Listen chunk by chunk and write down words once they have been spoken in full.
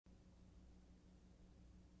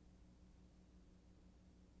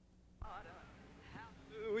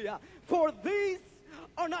Hallelujah. For these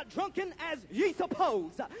are not drunken as ye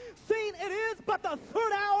suppose, seeing it is but the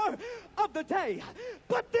third hour of the day.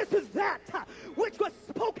 But this is that which was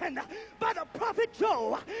spoken by the prophet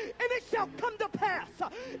Joel, and it shall come to pass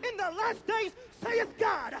in the last days, saith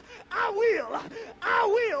God, I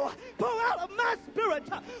will pour out of my spirit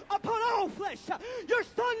upon all flesh. Your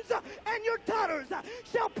sons and your daughters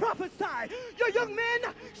shall prophesy. Your young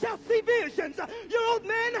men shall see visions. Your old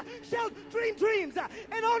men shall dream dreams.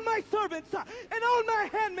 And on my servants and on my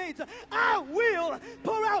handmaids I will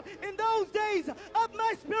pour out in those days of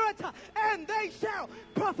my spirit, and they shall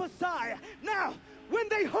prophesy. Now, when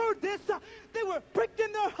they heard this, they were pricked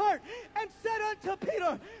in their heart and said unto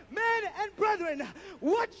Peter, Men and brethren,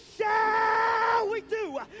 what shall we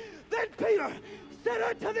do? Then Peter said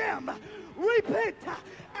unto them, Repent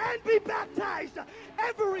and be baptized,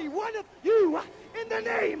 every one of you, in the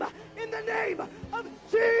name of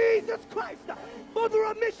Jesus Christ, for the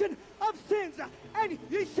remission of sins, and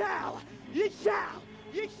ye shall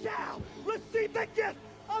receive the gift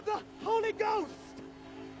of the Holy Ghost.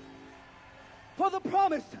 For the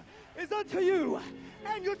promise is unto you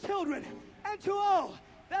and your children, and to all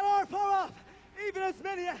that are far off, even as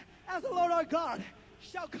many as the Lord our God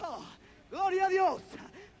shall call. Gloria a Dios,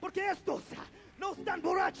 porque estos no están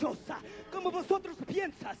borrachos como vosotros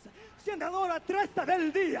piensas, siendo la hora 3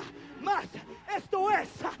 del día. Mas esto es,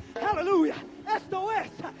 aleluya, esto es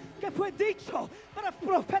que fue dicho para el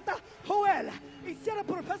profeta Joel. Hiciera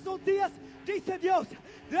por esos días, dice Dios,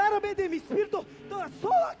 dárame de mi espíritu toda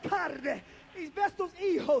sola carne. Y vuestros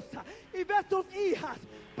hijos y vuestras hijas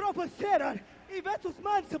profetizarán, y vuestros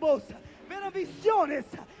mancebos verán visiones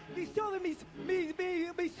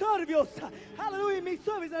de mis siervos, aleluya, mis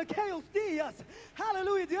siervos en aquellos días,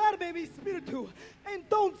 aleluya, darme mi espíritu.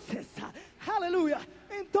 Entonces, aleluya,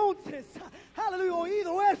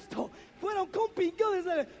 oído esto, fueron convictos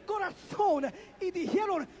del corazón y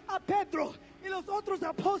dijeron a Pedro y los otros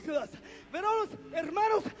apóstoles, veros,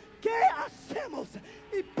 hermanos, ¿qué hacemos?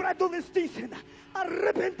 Y pronto les dicen,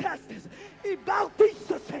 arrepentaste y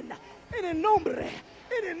bautízase en el nombre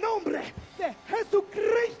de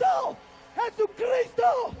Jesucristo.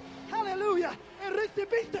 Aleluya. Y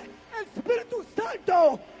recibiste el Espíritu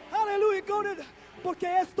Santo. Aleluya.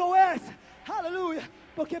 Porque esto es, aleluya,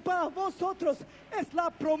 porque para vosotros es la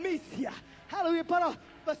promesa. Aleluya. Para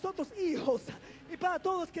vosotros hijos y para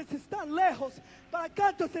todos que están lejos, para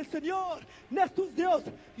cantos el Señor, nuestro Dios.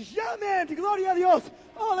 Amen. Gloria a Dios.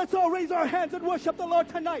 Oh, let's all raise our hands and worship the Lord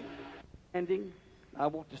tonight. Ending, I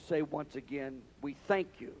want to say once again, we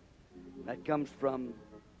thank you. That comes from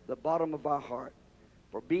the bottom of our heart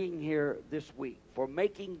for being here this week, for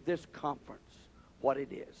making this conference what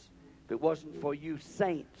it is. If it wasn't for you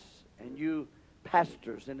saints and you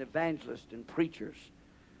pastors and evangelists and preachers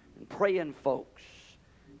and praying folks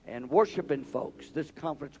and worshiping folks, this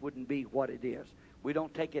conference wouldn't be what it is. We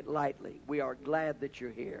don't take it lightly. We are glad that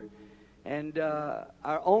you're here. And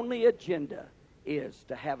our only agenda is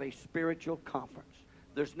to have a spiritual conference.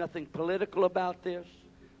 There's nothing political about this.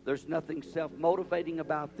 There's nothing self-motivating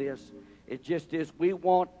about this. It just is we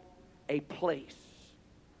want a place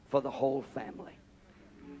for the whole family.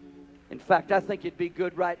 In fact, I think it'd be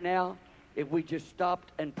good right now if we just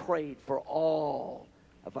stopped and prayed for all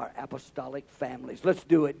of our apostolic families. Let's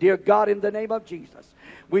do it. Dear God, in the name of Jesus,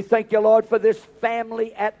 we thank you, Lord, for this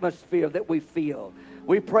family atmosphere that we feel.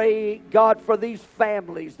 We pray, God, for these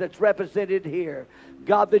families that's represented here.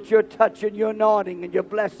 God, that your touch and your anointing and your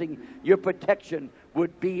blessing, your protection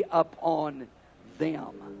would be upon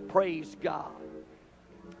them. Praise God.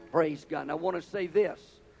 Praise God. And I want to say this.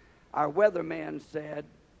 Our weatherman said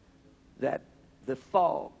that the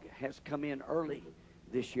fog has come in early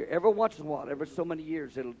this year. Every once in a while, every so many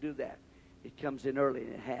years, it'll do that. It comes in early,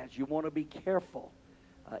 and it has. You want to be careful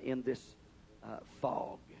in this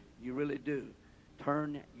fog. You really do.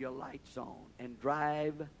 Turn your lights on and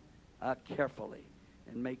drive carefully,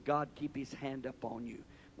 and may God keep his hand up on you.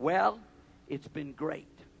 Well, it's been great,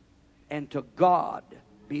 and to God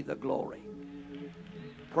be the glory.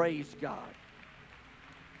 Praise God.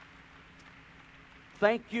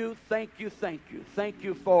 Thank you, thank you, thank you. Thank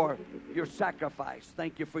you for your sacrifice.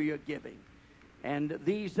 Thank you for your giving. And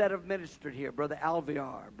these that have ministered here, Brother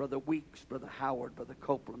Alvear, Brother Weeks, Brother Howard, Brother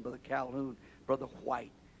Copeland, Brother Calhoun, Brother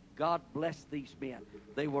White, God bless these men.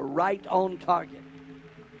 They were right on target.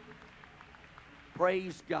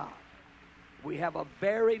 Praise God. We have a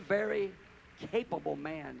very, very capable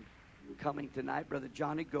man coming tonight, Brother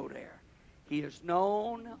Johnny Godair. He is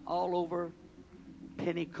known all over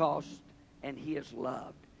Pentecost, and he is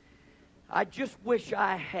loved. I just wish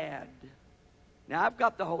I had. Now, I've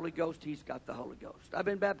got the Holy Ghost. He's got the Holy Ghost. I've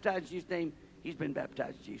been baptized in his name. He's been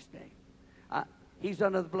baptized in Jesus' name. He's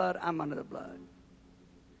under the blood. I'm under the blood.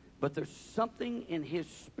 But there's something in his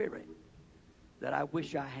spirit that I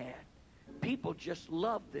wish I had. People just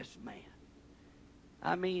love this man.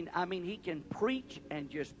 I mean, he can preach and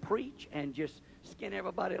just skin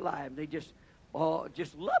everybody alive. They just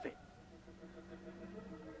love it.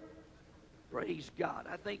 Praise God.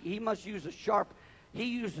 I think he must use he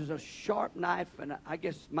uses a sharp knife, and I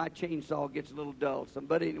guess my chainsaw gets a little dull.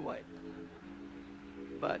 But anyway.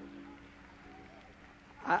 But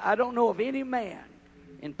I don't know of any man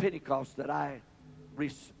in Pentecost that I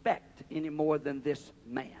respect any more than this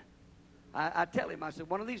man. I tell him, I said,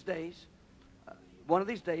 one of these days,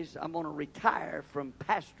 I'm going to retire from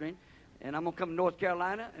pastoring, and I'm going to come to North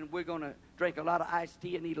Carolina, and we're going to drink a lot of iced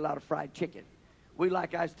tea and eat a lot of fried chicken. We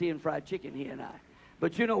like iced tea and fried chicken, he and I.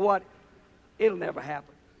 But you know what? It'll never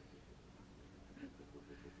happen.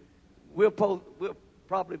 We'll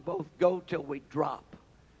probably both go till we drop.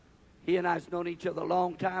 He and I have known each other a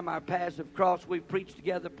long time. Our paths have crossed. We've preached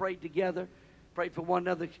together, prayed for one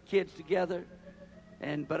another's kids together.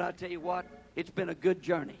 But I tell you what, it's been a good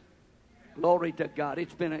journey. Glory to God.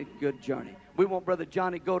 It's been a good journey. We want Brother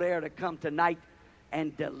Johnny Godair to come tonight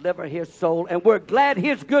and deliver his soul. And we're glad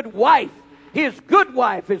his good wife is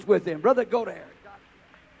with him. Brother Godair.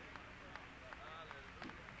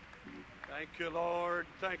 Thank you, Lord.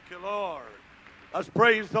 Thank you, Lord. Let's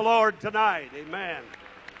praise the Lord tonight. Amen.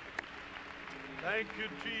 Thank you,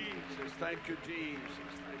 Jesus. Thank you, Jesus.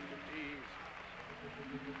 Thank you, Jesus.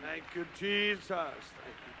 Thank you, Jesus. Thank you, Jesus.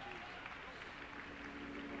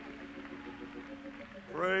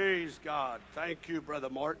 Praise God. Thank you, Brother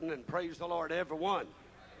Martin, and praise the Lord, everyone.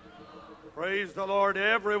 Praise the Lord,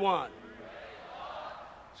 everyone.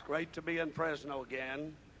 It's great to be in Fresno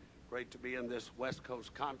again. Great to be in this West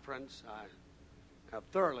Coast Conference. I have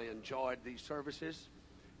thoroughly enjoyed these services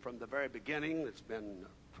from the very beginning. It's been a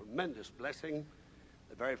tremendous blessing.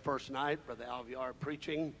 The very first night, Brother Alviar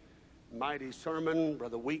preaching, mighty sermon.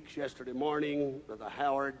 Brother Weeks yesterday morning, Brother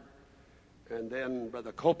Howard, and then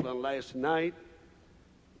Brother Copeland last night,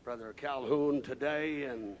 Brother Calhoun today,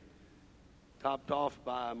 and topped off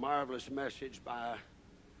by a marvelous message by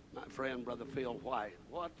my friend Brother Phil White.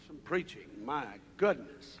 What some preaching, my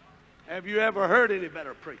goodness. Have you ever heard any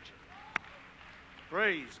better preaching?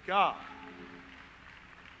 Praise God.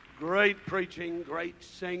 Great preaching, great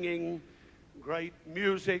singing, great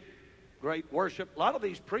music, great worship. A lot of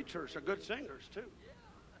these preachers are good singers, too.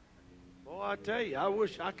 Boy, I tell you, I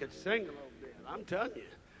wish I could sing a little bit. I'm telling you,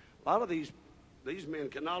 a lot of these men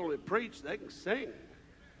can not only preach, they can sing.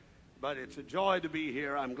 But it's a joy to be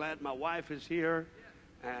here. I'm glad my wife is here,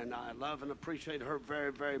 and I love and appreciate her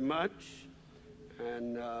very, very much.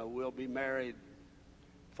 And we'll be married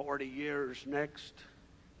 40 years next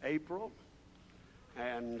April.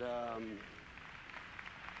 And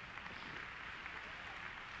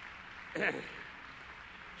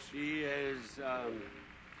she is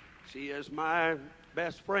my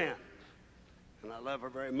best friend, and I love her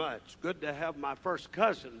very much. Good to have my first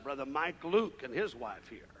cousin, Brother Mike Luke, and his wife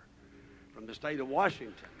here from the state of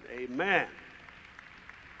Washington. Amen.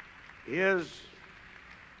 His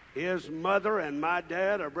mother and my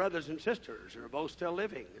dad are brothers and sisters and are both still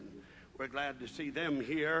living, and we're glad to see them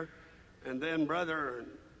here. And then Brother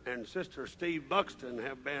and Sister Steve Buxton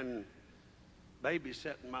have been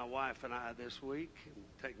babysitting my wife and I this week and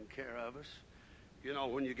taking care of us. You know,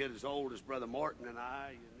 when you get as old as Brother Martin and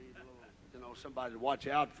I, you need a little, somebody to watch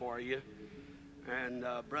out for you. And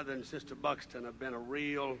Brother and Sister Buxton have been a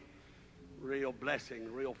real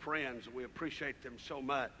blessing, real friends. We appreciate them so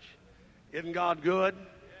much. Isn't God good?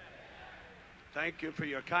 Thank you for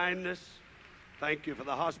your kindness. Thank you for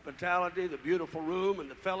the hospitality, the beautiful room, and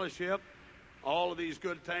the fellowship. All of these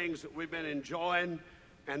good things that we've been enjoying.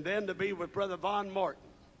 And then to be with Brother Von Martin,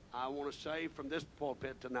 I want to say from this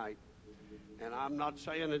pulpit tonight, and I'm not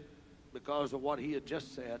saying it because of what he had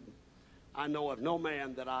just said, I know of no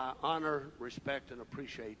man that I honor, respect, and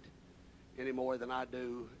appreciate any more than I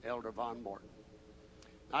do Elder Von Martin.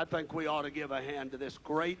 I think we ought to give a hand to this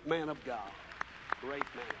great man of God. Great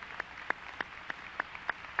man.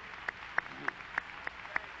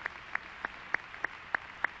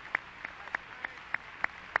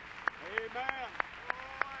 Amen.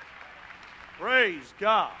 Praise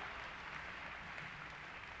God.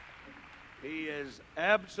 He is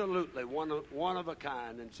absolutely one of a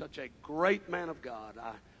kind and such a great man of God.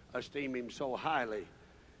 I esteem him so highly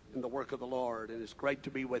in the work of the Lord, and it's great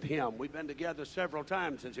to be with him. We've been together several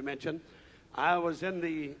times, as you mentioned. I was in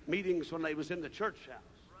the meetings when they was in the church house.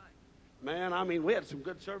 Man, I mean, we had some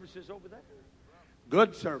good services over there.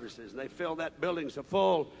 Good services. They filled that building so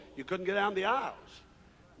full you couldn't get down the aisles.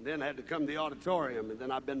 and then had to come to the auditorium, and then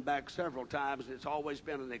I've been back several times. It's always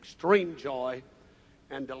been an extreme joy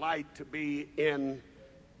and delight to be in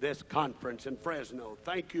this conference in Fresno.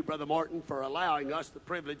 Thank you, Brother Morton, for allowing us the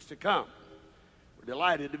privilege to come. We're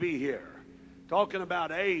delighted to be here. Talking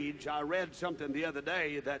about age, I read something the other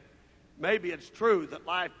day that maybe it's true that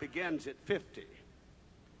life begins at 50,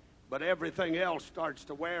 but everything else starts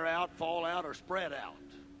to wear out, fall out, or spread out.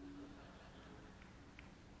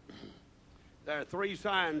 There are 3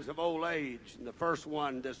 signs of old age, and the first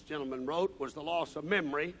one this gentleman wrote was the loss of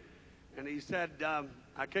memory, and he said,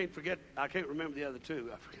 I can't remember the other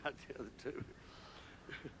 2. I forgot the other 2.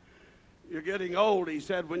 You're getting old, he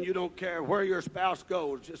said, when you don't care where your spouse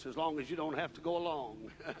goes, just as long as you don't have to go along.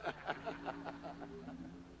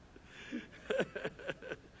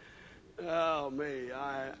 Oh, me.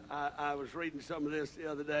 I was reading some of this the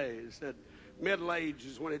other day. It said, middle age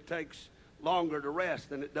is when it takes longer to rest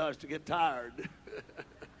than it does to get tired.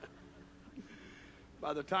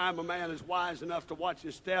 By the time a man is wise enough to watch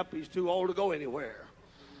his step, he's too old to go anywhere.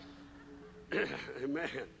 Amen.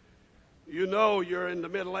 You know you're in the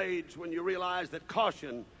middle age when you realize that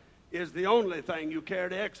caution is the only thing you care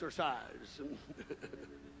to exercise.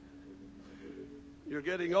 You're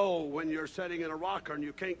getting old when you're sitting in a rocker and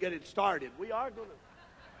you can't get it started. We're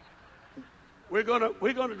gonna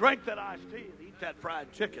drink that iced tea and eat that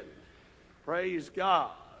fried chicken. Praise God.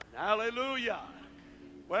 Hallelujah.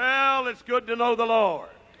 Well, it's good to know the Lord.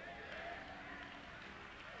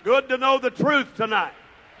 Good to know the truth tonight.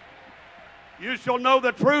 You shall know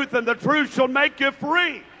the truth, and the truth shall make you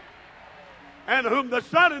free. And whom the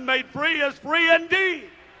Son hath made free is free indeed.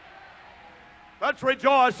 Let's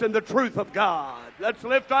rejoice in the truth of God. Let's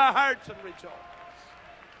lift our hearts and rejoice.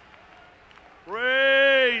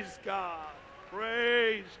 Praise God.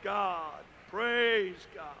 Praise God. Praise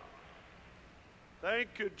God.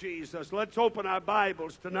 Thank you, Jesus. Let's open our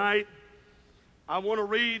Bibles tonight. I want to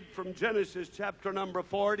read from Genesis chapter number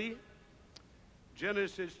 40.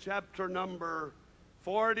 Genesis chapter number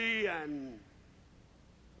 40, and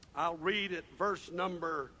I'll read at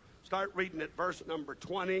start reading at verse number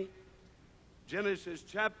 20. Genesis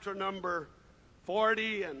chapter number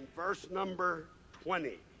 40 and verse number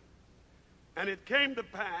 20. And it came to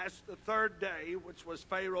pass the 3rd day, which was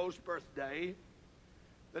Pharaoh's birthday,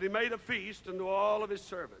 that he made a feast unto all of his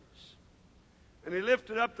servants. And he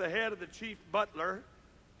lifted up the head of the chief butler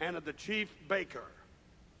and of the chief baker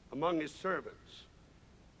among his servants.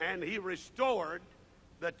 And he restored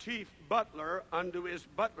the chief butler unto his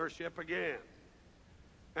butlership again.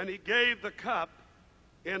 And he gave the cup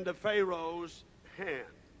into Pharaoh's hand.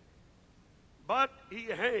 But he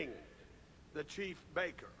hanged the chief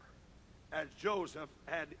baker, as Joseph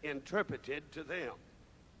had interpreted to them.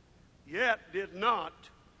 Yet did not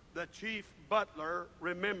the chief butler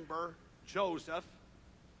remember Joseph,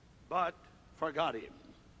 but forgot him.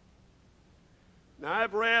 Now,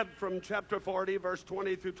 I've read from chapter 40, verse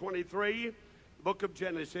 20 through 23, the book of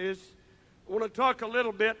Genesis. I want to talk a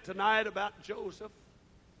little bit tonight about Joseph,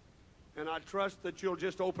 and I trust that you'll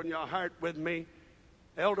just open your heart with me.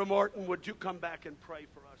 Elder Morton, would you come back and pray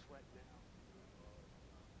for us right now?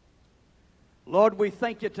 Lord, we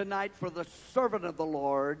thank you tonight for the servant of the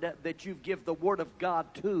Lord that you give the word of God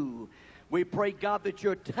to. We pray, God, that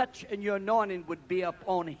your touch and your anointing would be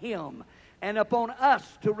upon him and upon us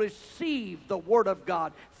to receive the word of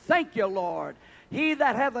God. Thank you, Lord. He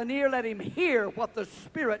that hath an ear, let him hear what the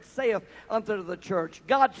Spirit saith unto the church.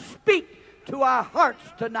 God, speak to our hearts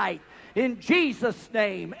tonight. In Jesus'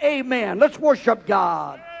 name, amen. Let's worship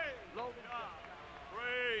God.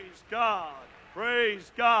 Praise God.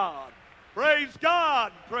 Praise God. Praise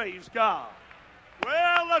God. Praise God.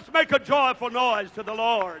 Well, let's make a joyful noise to the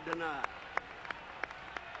Lord tonight.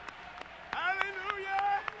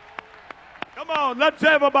 Hallelujah. Come on, let's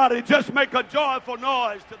everybody just make a joyful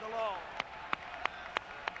noise to the Lord.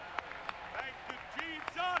 Thank you,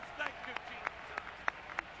 Jesus. Thank you,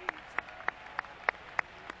 Jesus.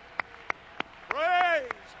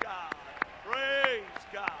 Praise God. Praise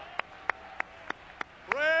God.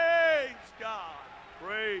 Praise God.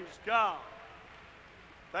 Praise God.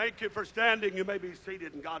 Thank you for standing. You may be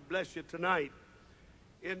seated, and God bless you tonight.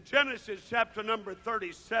 In Genesis chapter number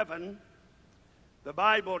 37, the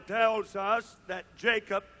Bible tells us that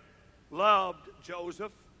Jacob loved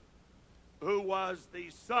Joseph, who was the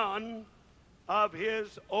son of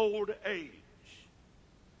his old age.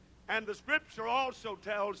 And the scripture also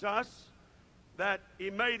tells us that he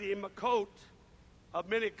made him a coat of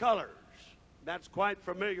many colors. That's quite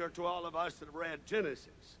familiar to all of us that have read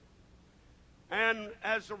Genesis. And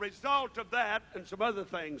as a result of that and some other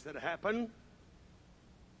things that happened,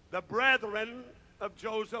 the brethren of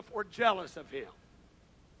Joseph were jealous of him.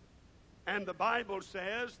 And the Bible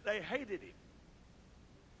says they hated him.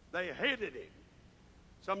 They hated him.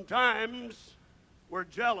 Sometimes we're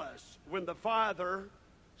jealous when the father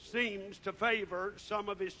seems to favor some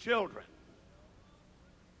of his children.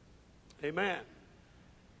 Amen.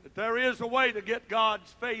 But there is a way to get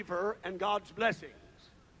God's favor and God's blessings.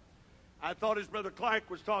 I thought as Brother Clark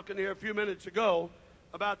was talking here a few minutes ago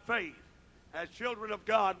about faith. As children of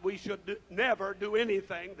God, we should never do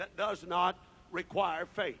anything that does not require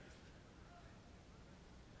faith.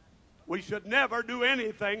 We should never do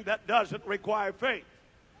anything that doesn't require faith.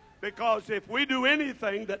 Because if we do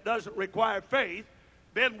anything that doesn't require faith,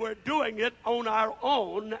 then we're doing it on our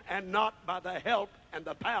own and not by the help and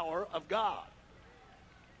the power of God.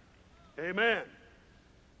 Amen.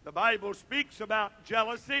 The Bible speaks about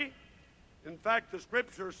jealousy. In fact, the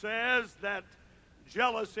Scripture says that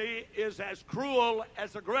jealousy is as cruel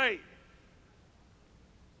as a grave.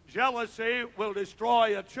 Jealousy will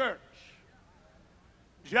destroy a church.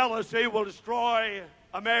 Jealousy will destroy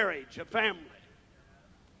a marriage, a family.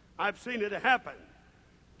 I've seen it happen.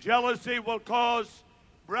 Jealousy will cause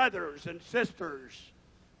brothers and sisters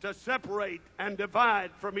to separate and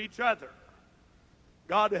divide from each other.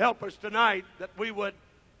 God help us tonight that we would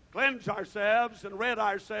cleanse ourselves and rid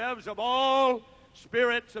ourselves of all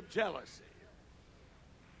spirits of jealousy.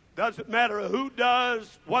 Doesn't matter who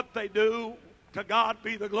does what they do, to God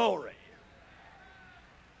be the glory.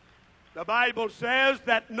 The Bible says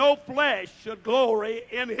that no flesh should glory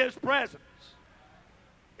in his presence.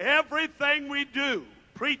 Everything we do,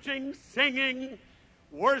 preaching, singing,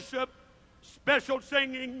 worship, special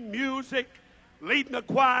singing, music, leading a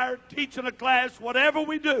choir, teaching a class, whatever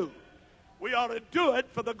we do, we ought to do it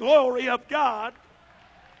for the glory of God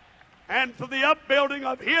and for the upbuilding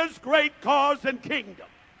of his great cause and kingdom.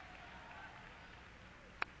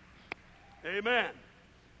 Amen.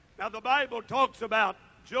 Now the Bible talks about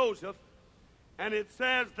Joseph, and it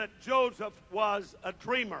says that Joseph was a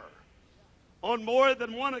dreamer. On more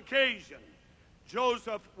than one occasion,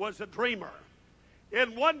 Joseph was a dreamer.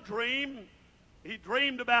 In one dream, he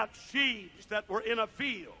dreamed about sheaves that were in a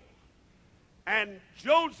field. And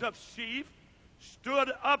Joseph's sheaf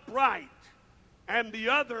stood upright, and the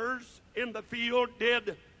others in the field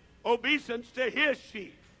did obeisance to his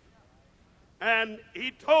sheaf. And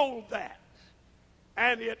he told that.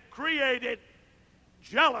 And it created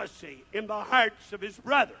jealousy in the hearts of his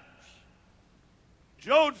brothers.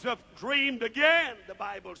 Joseph dreamed again, the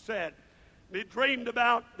Bible said. He dreamed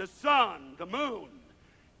about the sun, the moon,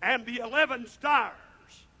 and the 11 stars,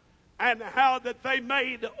 and how that they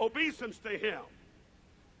made obeisance to him.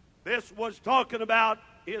 This was talking about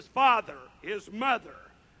his father, his mother,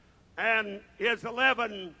 and his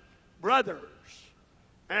 11 brothers.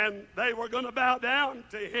 And they were going to bow down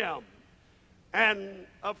to him. And,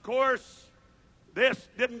 of course, this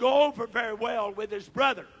didn't go over very well with his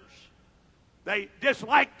brothers. They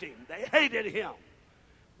disliked him. They hated him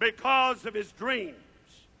because of his dreams.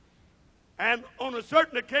 And on a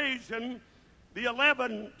certain occasion, the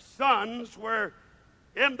 11 sons were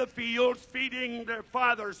in the fields feeding their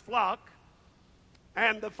father's flock,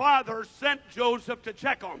 and the father sent Joseph to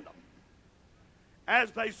check on them.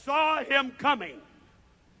 As they saw him coming,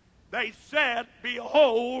 they said,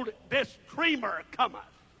 "Behold, this dreamer cometh."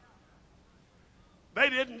 They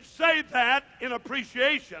didn't say that in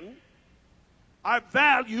appreciation or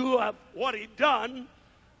value of what he'd done,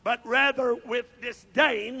 but rather with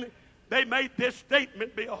disdain, they made this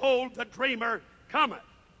statement, "Behold, the dreamer cometh."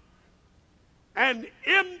 And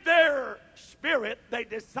in their spirit, they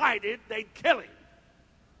decided they'd kill him.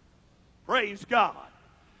 Praise God.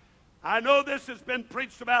 I know this has been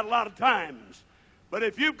preached about a lot of times, but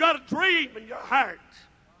if you've got a dream in your heart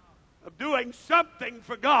of doing something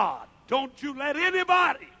for God, don't you let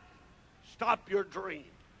anybody stop your dream.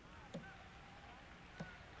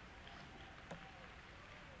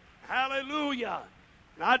 Hallelujah.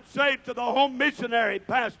 And I'd say to the home missionary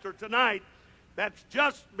pastor tonight that's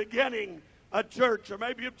just beginning a church, or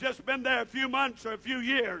maybe you've just been there a few months or a few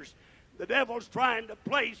years, the devil's trying to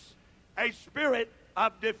place a spirit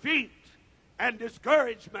of defeat and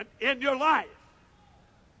discouragement in your life.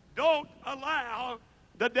 Don't allow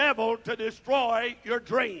the devil to destroy your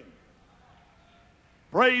dream.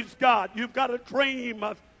 Praise God. You've got a dream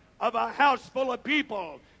of a house full of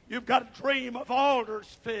people. You've got a dream of altars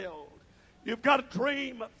filled. You've got a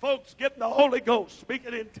dream of folks getting the Holy Ghost,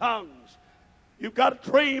 speaking in tongues. You've got a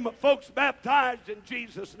dream of folks baptized in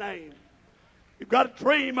Jesus' name. You've got a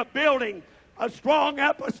dream of building a strong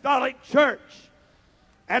apostolic church.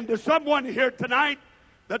 And to someone here tonight,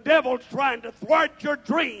 the devil's trying to thwart your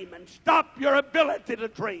dream and stop your ability to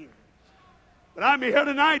dream. But I'm here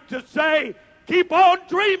tonight to say, keep on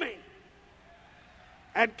dreaming.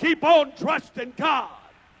 and keep on trusting God,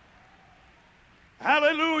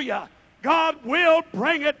 hallelujah, God will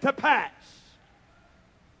bring it to pass.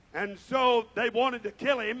 And so they wanted to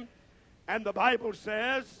kill him, and the Bible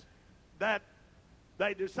says that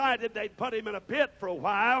they decided they'd put him in a pit for a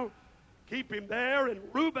while, keep him there, and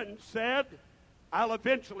Reuben said, I'll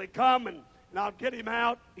eventually come and I'll get him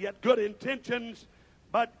out. He had good intentions,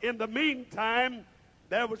 but in the meantime,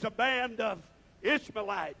 there was a band of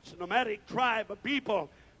Ishmaelites, a nomadic tribe of people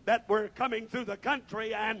that were coming through the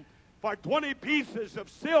country, and for 20 pieces of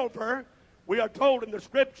silver, we are told in the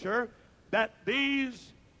scripture that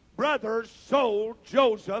these brothers sold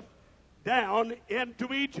Joseph down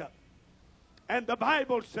into Egypt. And the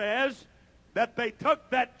Bible says that they took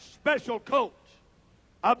that special coat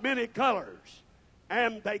of many colors,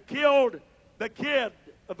 and they killed the kid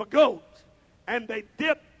of a goat, and they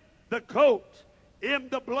dipped the coat in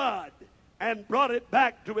the blood and brought it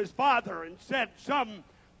back to his father and said, some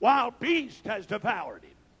wild beast has devoured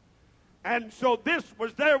him. And so this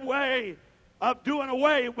was their way of doing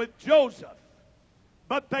away with Joseph.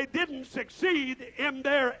 But they didn't succeed in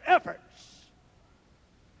their efforts.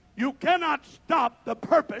 You cannot stop the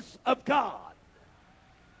purpose of God.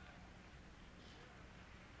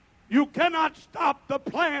 You cannot stop the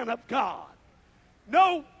plan of God.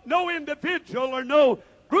 No individual or no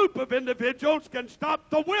group of individuals can stop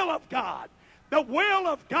the will of God. The will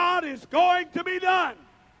of God is going to be done.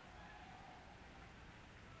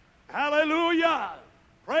 Hallelujah.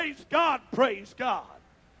 Praise God, praise God.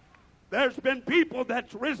 There's been people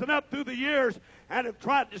that's risen up through the years and have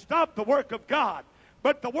tried to stop the work of God.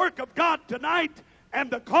 But the work of God tonight and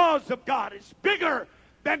the cause of God is bigger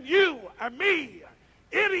than you or me,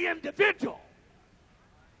 any individual.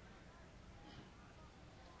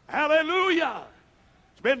 Hallelujah.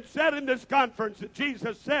 It's been said in this conference that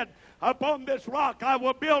Jesus said, upon this rock I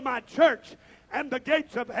will build my church, and the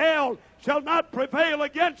gates of hell shall not prevail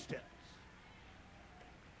against it.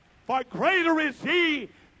 For greater is he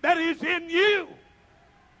that is in you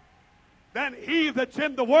than he that's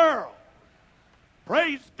in the world.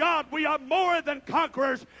 Praise God, we are more than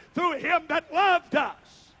conquerors through him that loved us.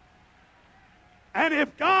 And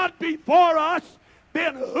if God be for us,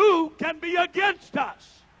 then who can be against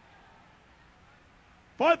us?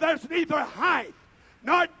 For there's neither height,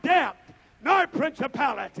 nor depth, nor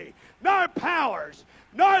principality, nor powers,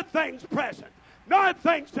 nor things present, nor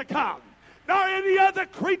things to come, nor any other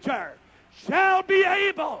creature shall be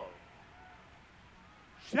able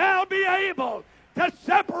to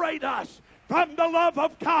separate us from the love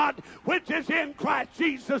of God which is in Christ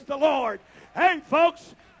Jesus the Lord. Hey,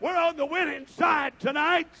 folks, we're on the winning side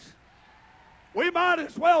tonight. We might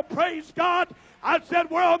as well praise God. I said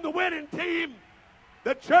we're on the winning team.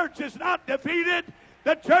 The church is not defeated.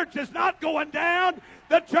 The church is not going down.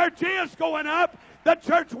 The church is going up. The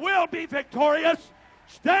church will be victorious.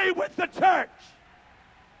 Stay with the church.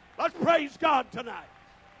 Let's praise God tonight.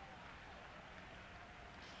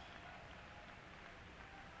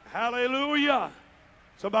 Hallelujah.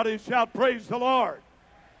 Somebody shout, praise the Lord.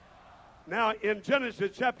 Now, in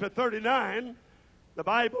Genesis chapter 39, the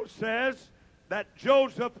Bible says that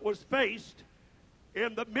Joseph was faced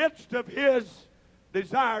in the midst of his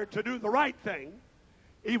desire to do the right thing.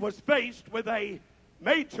 He was faced with a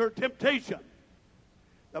major temptation.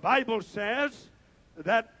 The Bible says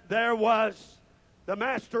that there was the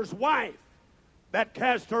master's wife that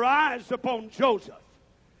cast her eyes upon Joseph.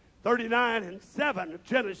 39:7 of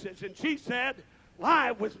Genesis. And she said,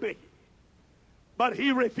 lie with me. But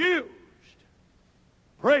he refused.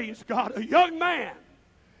 Praise God. A young man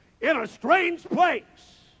in a strange place.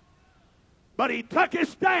 But he took his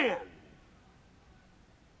stand.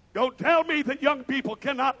 Don't tell me that young people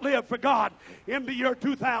cannot live for God in the year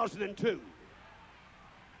 2002.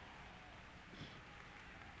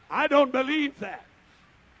 I don't believe that.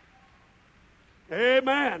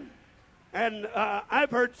 Amen. And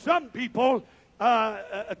I've heard some people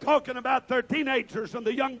talking about their teenagers and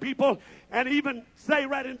the young people, and even say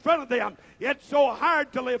right in front of them, it's so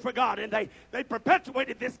hard to live for God. And they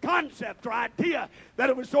perpetuated this concept or idea that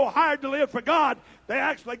it was so hard to live for God, they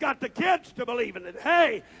actually got the kids to believe in it.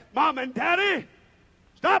 Hey, Mom and Daddy,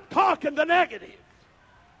 stop talking the negative.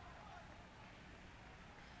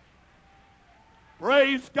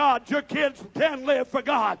 Praise God, your kids can live for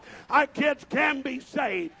God. Our kids can be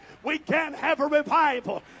saved. We can have a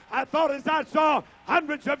revival. I thought as I saw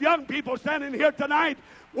hundreds of young people standing here tonight,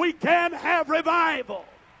 we can have revival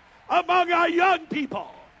among our young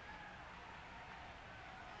people.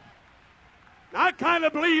 I kind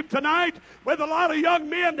of believe tonight, with a lot of young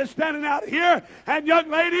men that's standing out here and young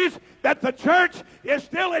ladies, that the church is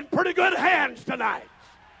still in pretty good hands tonight.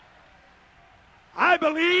 I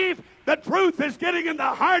believe the truth is getting in the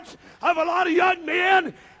hearts of a lot of young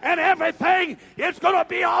men, and everything is going to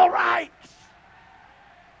be all right.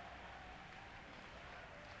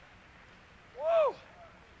 Woo.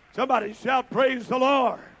 Somebody shout, praise the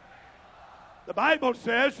Lord. The Bible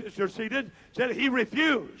says, as you're seated, said he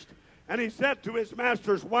refused. And he said to his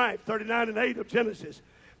master's wife, 39 and 8 of Genesis,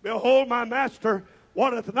 behold, my master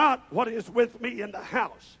wotteth not what is with me in the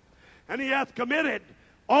house. And he hath committed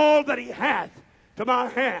all that he hath to my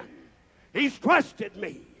hand. He's trusted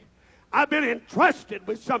me. I've been entrusted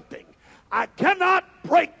with something. I cannot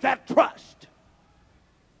break that trust.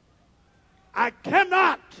 I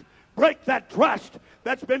cannot break that trust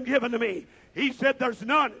that's been given to me. He said there's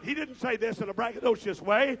none. He didn't say this in a braggadocious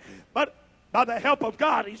way, but by the help of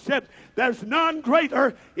God, he said there's none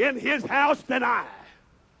greater in his house than I.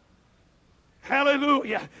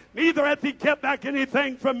 Hallelujah. Neither hath he kept back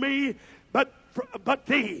anything from me, but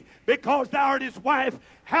thee, because thou art his wife.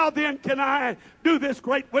 How then can I do this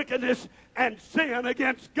great wickedness and sin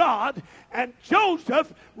against God? And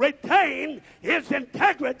Joseph retained his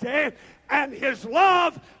integrity and his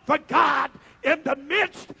love for God in the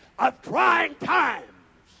midst of trying times.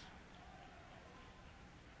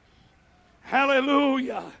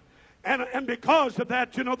 Hallelujah. And because of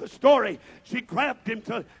that, you know the story. She grabbed him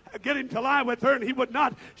to get him to lie with her, and he would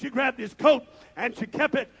not. She grabbed his coat, and she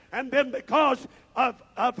kept it. And then because of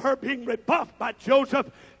her being rebuffed by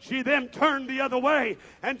Joseph, she then turned the other way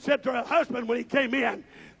and said to her husband when he came in,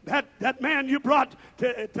 that man you brought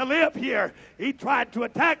to live here, he tried to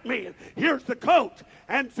attack me. Here's the coat.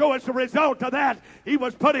 And so as a result of that, he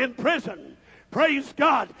was put in prison. Praise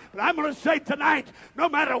God. But I'm going to say tonight, no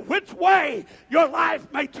matter which way your life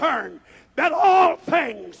may turn, that all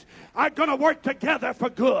things are going to work together for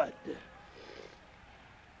good.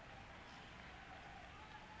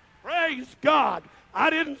 Praise God. I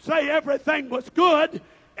didn't say everything was good.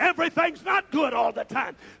 Everything's not good all the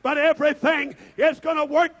time. But everything is going to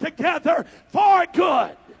work together for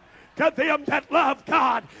good to them that love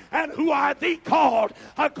God and who are the called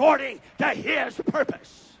according to his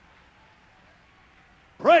purpose.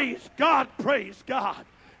 Praise God, praise God.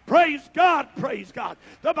 Praise God, praise God.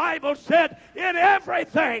 The Bible said, in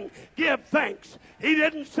everything give thanks. He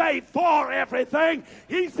didn't say for everything.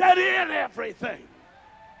 He said in everything.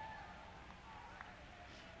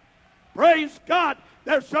 Praise God.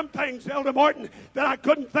 There's some things, Elder Morton, that I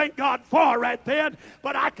couldn't thank God for right then,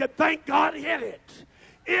 but I could thank God in it.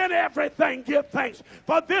 In everything give thanks,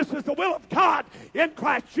 for this is the will of God in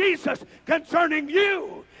Christ Jesus concerning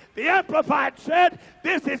you. The Amplified said,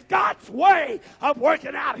 this is God's way of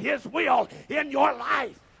working out his will in your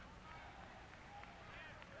life.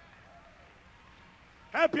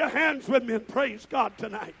 Have your hands with me and praise God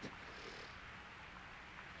tonight.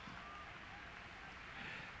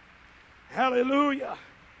 Hallelujah.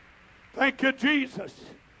 Thank you, Jesus.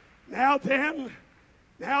 Now then,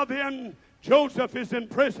 Joseph is in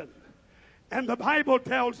prison. And the Bible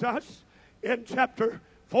tells us in chapter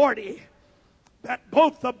 40 that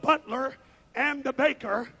both the butler and the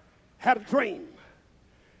baker had a dream.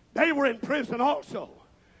 They were in prison also.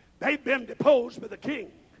 They'd been deposed by the king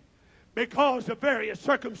because of various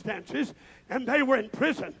circumstances, and they were in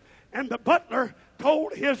prison. And the butler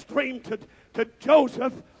told his dream to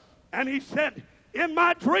Joseph, and he said, in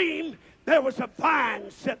my dream, there was a vine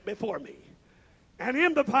set before me. And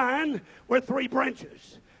in the vine were 3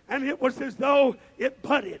 branches. And it was as though it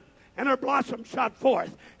budded, and her blossom shot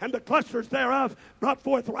forth, and the clusters thereof brought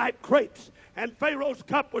forth ripe grapes. And Pharaoh's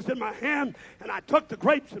cup was in my hand, and I took the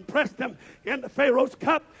grapes and pressed them into Pharaoh's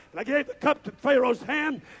cup, and I gave the cup to Pharaoh's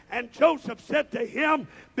hand. And Joseph said to him,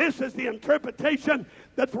 this is the interpretation.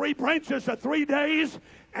 The 3 branches are 3 days,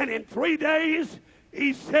 and in 3 days,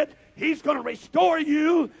 he said, he's going to restore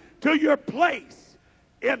you to your place.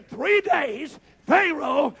 In 3 days,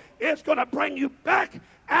 Pharaoh is going to bring you back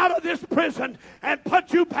out of this prison and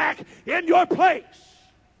put you back in your place.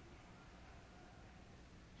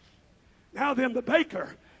 Now then, the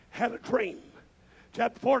baker had a dream.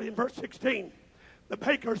 Chapter 40 and verse 16. The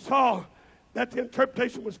baker saw that the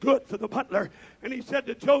interpretation was good for the butler, and he said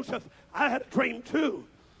to Joseph, I had a dream too,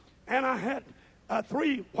 and I had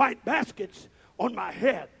 3 white baskets on my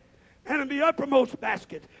head. And in the uppermost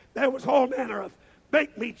basket, there was all manner of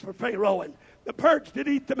baked meats for Pharaoh, and the birds did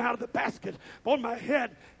eat them out of the basket on my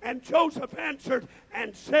head. And Joseph answered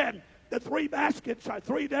and said, the 3 baskets are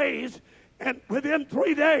 3 days, and within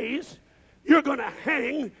 3 days, you're going to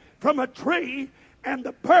hang from a tree, and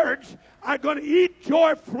the birds are going to eat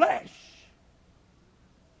your flesh.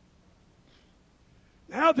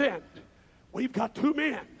 Now then, we've got 2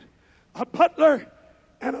 men, a butler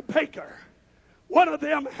and a baker. One of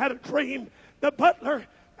them had a dream the butler,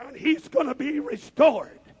 and he's going to be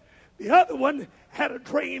restored. The other one had a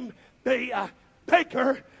dream, the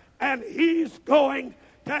baker, and he's going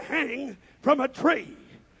to hang from a tree.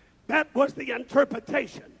 That was the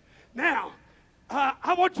interpretation. Now,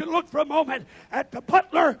 I want you to look for a moment at the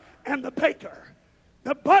butler and the baker.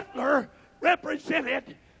 The butler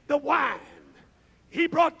represented the wine. He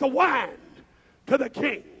brought the wine to the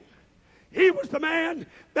king. He was the man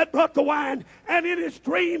that brought the wine, and in his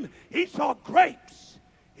dream, he saw grapes.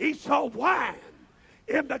 He saw wine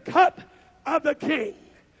in the cup of the king.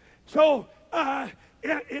 So,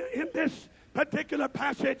 in this particular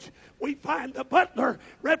passage, we find the butler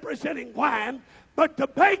representing wine, but the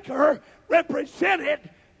baker represented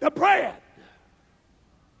the bread.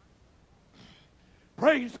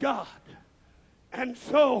 Praise God. And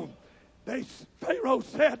so Pharaoh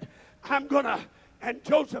said, I'm going to, and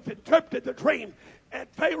Joseph interpreted the dream, and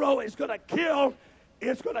Pharaoh is going to kill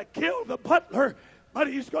the butler, but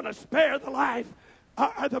he's going to spare the life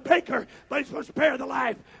of the baker, but he's going to spare the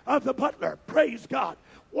life of the butler. Praise God.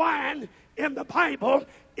 Wine in the Bible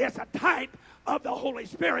is a type of the Holy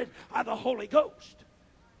Spirit or the Holy Ghost.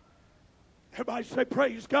 Everybody say,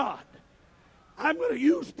 praise God. I'm going to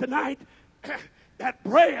use tonight that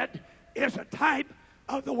bread is a type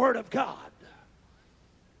of the Word of God.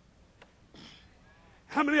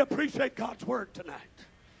 How many appreciate God's Word tonight?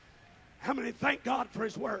 How many thank God for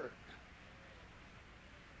His Word?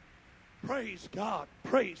 Praise God,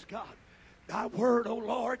 praise God. Thy word, O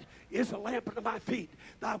Lord, is a lamp unto my feet.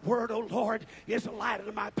 Thy word, O Lord, is a light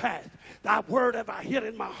unto my path. Thy word have I hid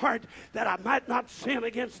in my heart that I might not sin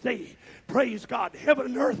against thee. Praise God. Heaven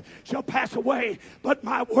and earth shall pass away, but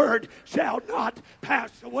my word shall not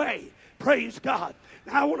pass away. Praise God.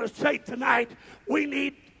 Now I want to say tonight, we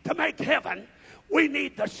need to make heaven. We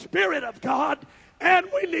need the Spirit of God, and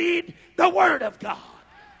we need the Word of God.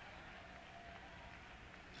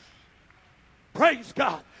 Praise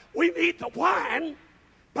God. We need the wine,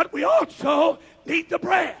 but we also need the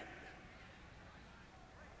bread.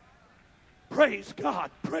 Praise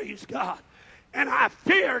God, praise God. And I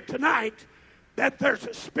fear tonight that there's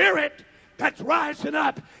a spirit that's rising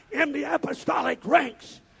up in the apostolic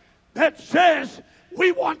ranks that says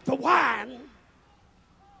we want the wine,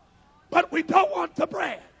 but we don't want the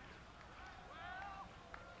bread.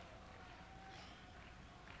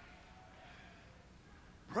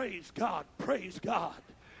 Praise God, praise God.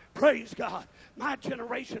 Praise God. My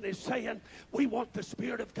generation is saying we want the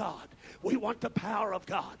Spirit of God. We want the power of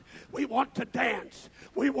God. We want to dance.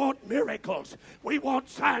 We want miracles. We want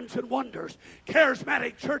signs and wonders.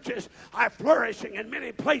 Charismatic churches are flourishing in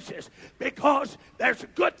many places because there's a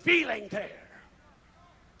good feeling there.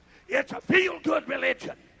 It's a feel-good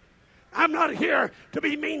religion. I'm not here to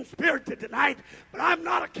be mean-spirited tonight, but I'm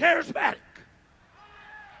not a charismatic.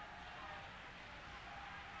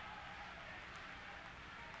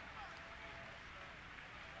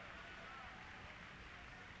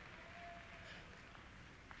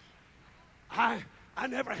 I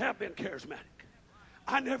never have been charismatic.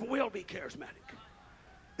 I never will be charismatic.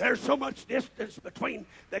 There's so much distance between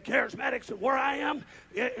the charismatics and where I am.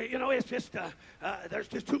 You know, it's just, there's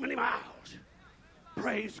just too many miles.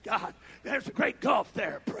 Praise God. There's a great gulf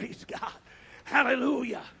there. Praise God.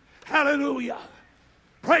 Hallelujah. Hallelujah.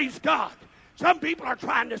 Praise God. Some people are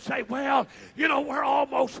trying to say, well, you know, we're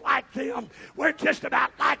almost like them. We're just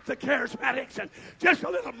about like the charismatics and just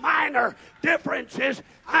a little minor differences.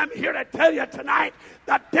 I'm here to tell you tonight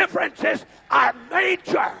the differences are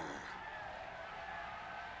major.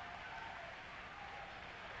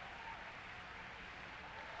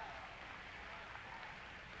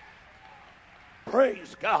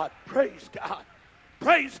 Praise God, praise God,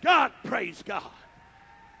 praise God, praise God,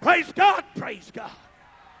 praise God, praise God.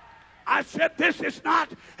 I said this is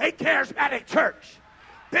not a charismatic church.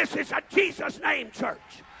 This is a Jesus name church.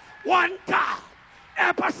 One God,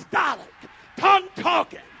 apostolic,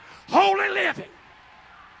 tongue-talking, holy living.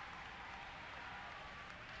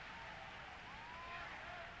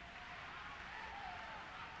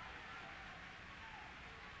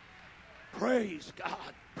 Praise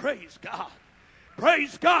God, praise God,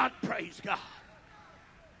 praise God, praise God.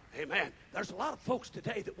 Amen. There's a lot of folks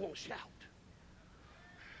today that won't shout.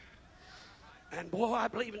 And boy, I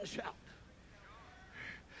believe in shout.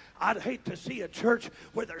 I'd hate to see a church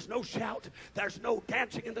where there's no shout, there's no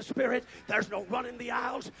dancing in the Spirit, there's no running the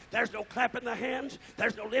aisles, there's no clapping the hands,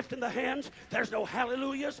 there's no lifting the hands, there's no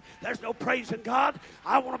hallelujahs, there's no praising God.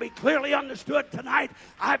 I want to be clearly understood tonight.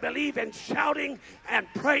 I believe in shouting and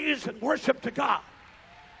praise and worship to God.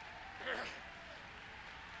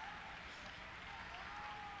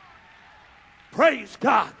 Praise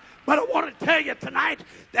God. But I want to tell you tonight,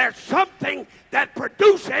 there's something that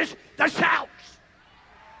produces the shouts.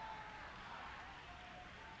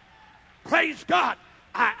 Praise God.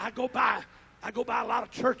 I go by a lot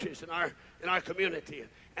of churches in our community,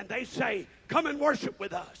 and they say, come and worship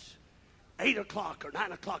with us. 8 o'clock or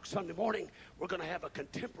 9 o'clock Sunday morning, we're going to have a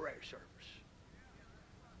contemporary service.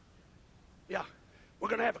 Yeah, we're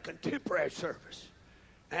going to have a contemporary service.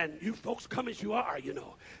 And you folks come as you are, you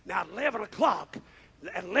know. Now, at 11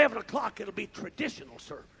 o'clock, it'll be traditional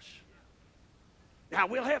service. Now,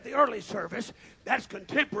 we'll have the early service. That's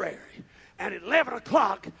contemporary. And at 11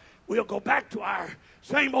 o'clock, we'll go back to our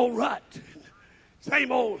same old rut,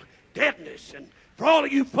 same old deadness. And for all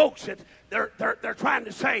of you folks that they're trying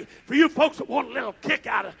to say, for you folks that want a little kick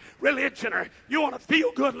out of religion or you want to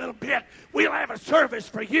feel good a little bit, we'll have a service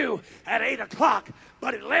for you at 8 o'clock.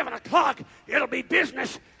 But at 11 o'clock, it'll be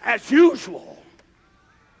business as usual.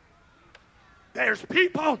 There's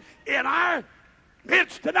people in our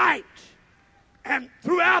midst tonight and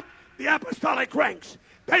throughout the apostolic ranks.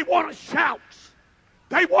 They want to shout.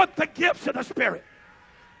 They want the gifts of the Spirit.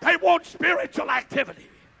 They want spiritual activity.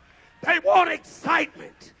 They want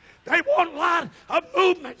excitement. They want a lot of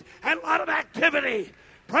movement and a lot of activity.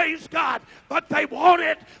 Praise God. But they want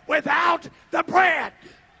it without the bread.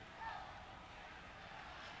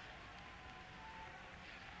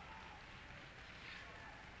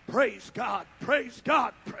 Praise God. Praise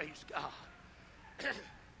God. Praise God.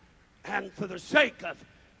 And for the sake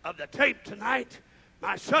of the tape tonight,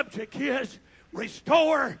 my subject is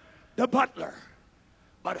restore the butler,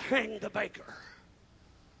 but hang the baker.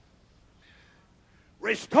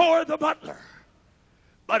 Restore the butler,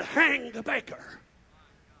 but hang the baker.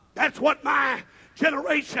 That's what my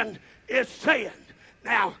generation is saying.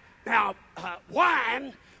 Now,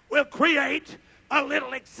 wine will create a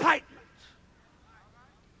little excitement.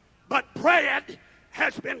 But bread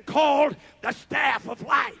has been called the staff of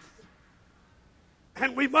life.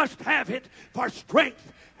 And we must have it for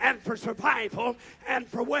strength and for survival and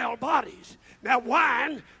for well bodies. Now,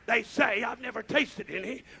 wine, they say, I've never tasted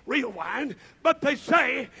any real wine, but they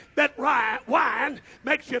say that wine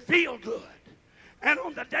makes you feel good. And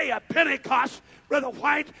on the day of Pentecost, Brother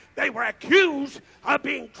White, they were accused of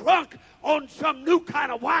being drunk on some new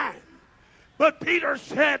kind of wine. But Peter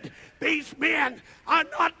said, these men are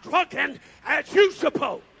not drunken as you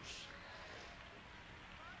suppose.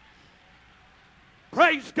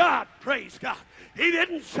 Praise God, praise God. He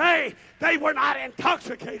didn't say they were not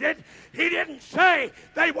intoxicated. He didn't say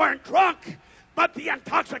they weren't drunk. But the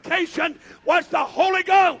intoxication was the Holy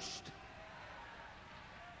Ghost.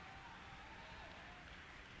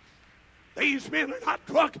 These men are not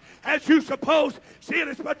drunk as you suppose. See, it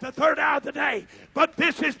is but the third hour of the day. But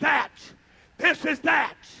this is that. This is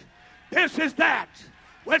that. This is that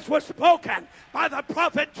which was spoken by the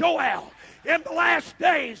prophet Joel. In the last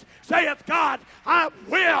days, saith God, I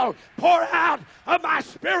will pour out of my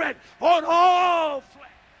Spirit on all flesh.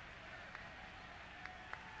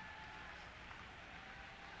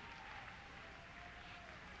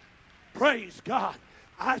 Praise God.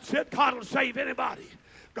 I said God will save anybody.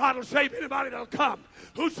 God will save anybody that'll come.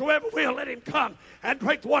 Whosoever will, let him come and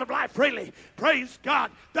drink the water of life freely. Praise God.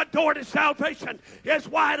 The door to salvation is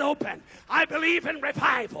wide open. I believe in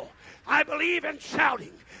revival. I believe in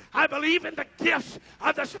shouting. I believe in the gifts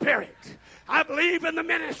of the Spirit. I believe in the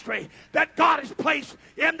ministry that God has placed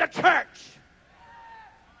in the church.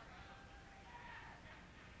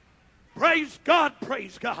 Praise God,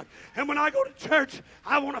 praise God. And when I go to church,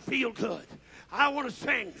 I want to feel good. I want to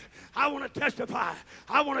sing. I want to testify.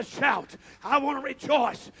 I want to shout. I want to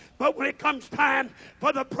rejoice. But when it comes time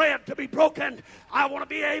for the bread to be broken, I want to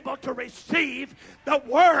be able to receive the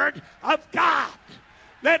word of God.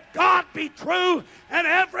 Let God be true and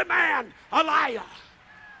every man a liar.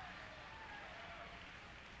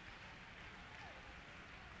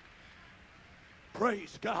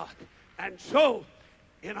 Praise God. And so,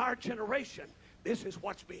 in our generation, this is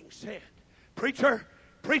what's being said. Preacher,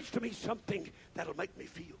 preach to me something that'll make me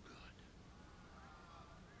feel good.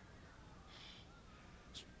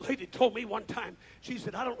 This lady told me one time, she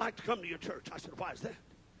said, I don't like to come to your church. I said, why is that?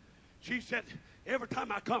 She said, every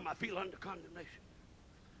time I come, I feel under condemnation.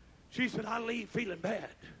 She said, I leave feeling bad.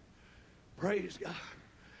 Praise God.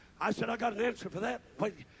 I said, I got an answer for that.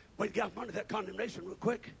 Wait, get out from under that condemnation real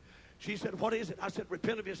quick. She said, what is it? I said,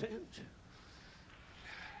 repent of your sins.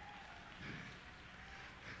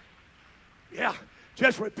 Yeah,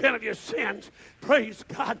 just repent of your sins. Praise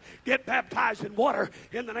God. Get baptized in water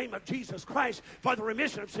in the name of Jesus Christ for the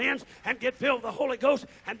remission of sins and get filled with the Holy Ghost,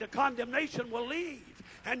 and the condemnation will leave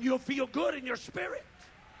and you'll feel good in your spirit.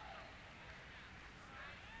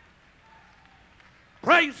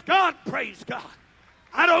 Praise God, praise God.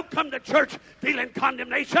 I don't come to church feeling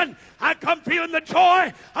condemnation. I come feeling the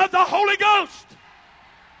joy of the Holy Ghost.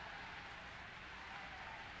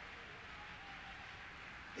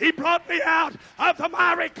 He brought me out of the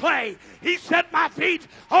miry clay. He set my feet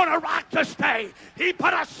on a rock to stay. He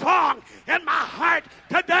put a song in my heart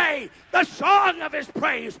today, the song of his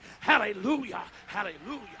praise. Hallelujah, hallelujah,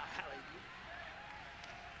 hallelujah.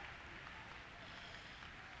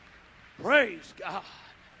 Praise God.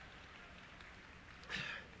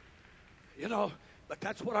 You know, but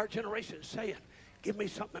that's what our generation is saying. Give me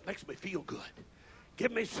something that makes me feel good.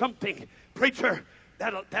 Give me something, preacher,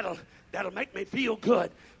 that'll make me feel good.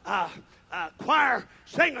 Choir,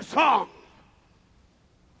 sing a song.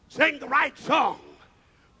 Sing the right song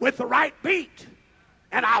with the right beat,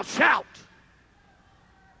 and I'll shout.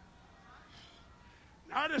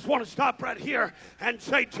 Now, I just want to stop right here and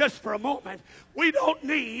say just for a moment, we don't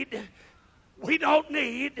need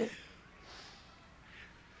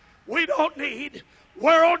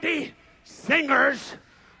worldly singers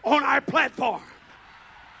on our platform.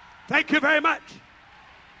 Thank you very much.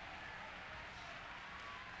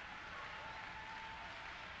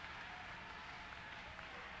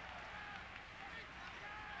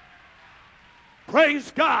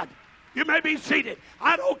 Praise God. You may be seated.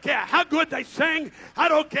 I don't care how good they sing. I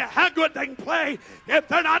don't care how good they can play. If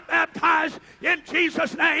they're not baptized in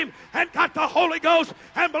Jesus' name and got the Holy Ghost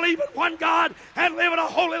and believe in one God and live in a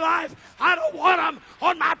holy life, I don't want them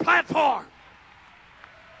on my platform.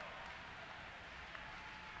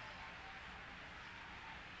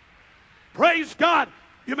 Praise God.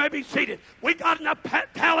 You may be seated. We got enough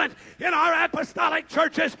talent in our apostolic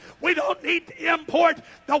churches. We don't need to import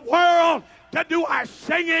the world to do our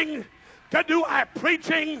singing, to do our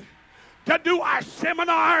preaching, to do our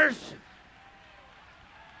seminars.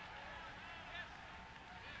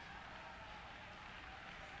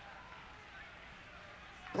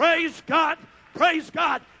 Praise God. Praise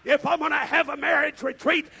God. If I'm going to have a marriage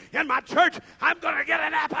retreat in my church, I'm going to get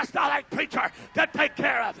an apostolic preacher to take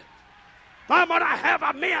care of it. If I'm going to have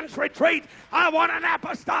a men's retreat, I want an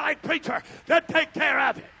apostolic preacher to take care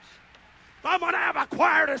of it. If I'm going to have a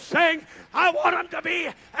choir to sing, I want them to be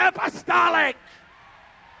apostolic.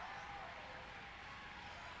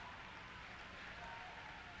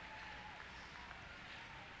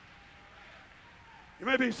 You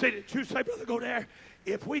may be seated. You say, Brother Godair,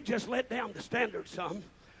 if we just let down the standard some,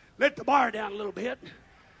 let the bar down a little bit,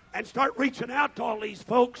 and start reaching out to all these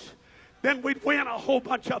folks, then we'd win a whole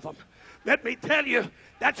bunch of them. Let me tell you,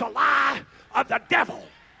 that's a lie of the devil.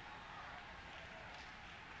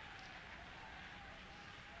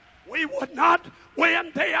 We would not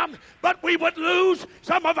win them, but we would lose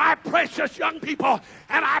some of our precious young people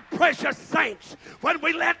and our precious saints when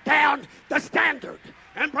we let down the standard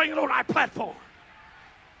and bring it on our platform.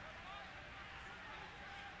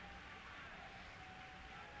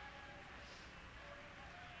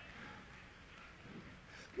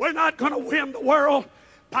 We're not going to win the world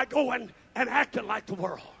by going and acting like the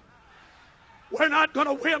world. We're not going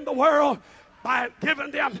to win the world by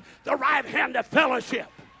giving them the right hand of fellowship.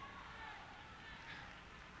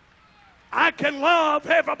 I can love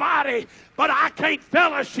everybody, but I can't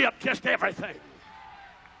fellowship just everything.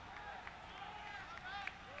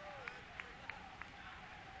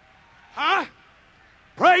 Huh?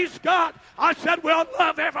 Praise God. I said, well,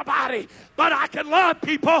 love everybody, but I can love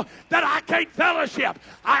people that I can't fellowship.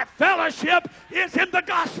 Our fellowship is in the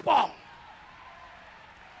gospel.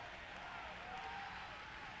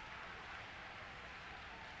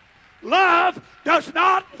 Love does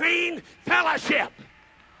not mean fellowship.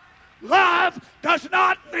 Love does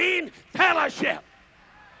not mean fellowship.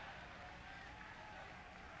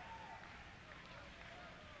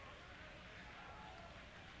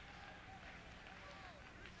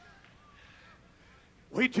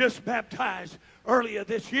 We just baptized earlier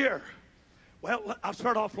this year. Well, I'll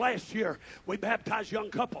start off last year. We baptized a young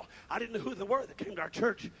couple. I didn't know who they were that came to our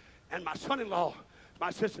church. And my son-in-law, my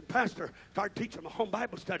assistant pastor, started teaching them a home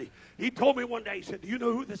Bible study. He told me one day, he said, do you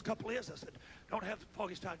know who this couple is? I said, don't have the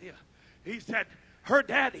foggiest idea. He said, her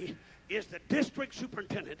daddy is the district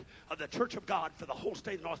superintendent of the Church of God for the whole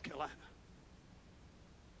state of North Carolina.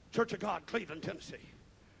 Church of God, Cleveland, Tennessee.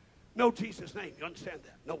 No Jesus' name, you understand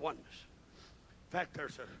that? No oneness. In fact,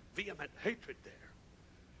 there's a vehement hatred there.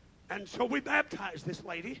 And so we baptized this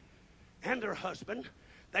lady and her husband.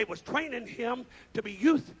 They was training him to be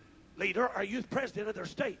youth leader or youth president of their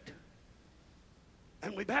state.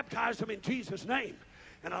 And we baptized them in Jesus' name.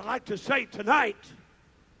 And I'd like to say tonight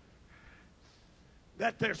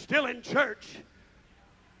that they're still in church.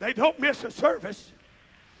 They don't miss a service.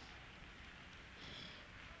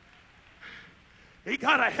 He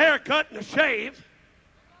got a haircut and a shave.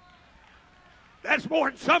 That's more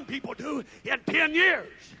than some people do in 10 years.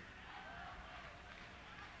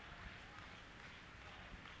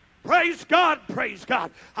 Praise God, praise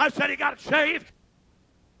God. I said he got shaved.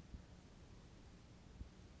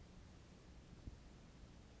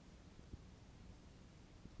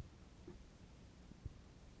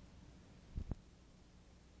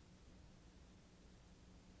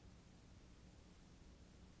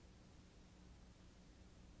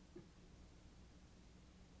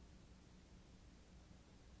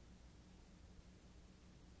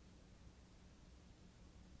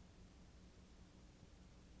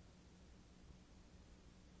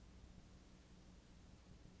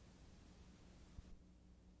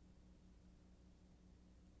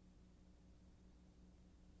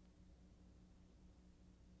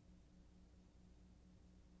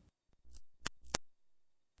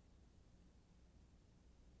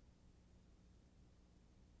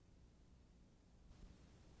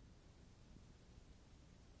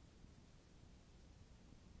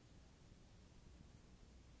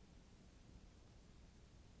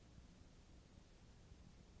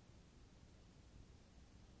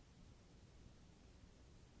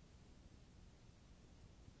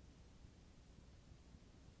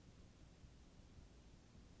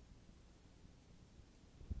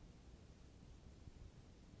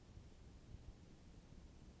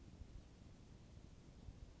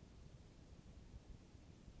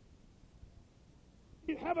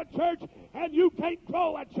 You have a church and you can't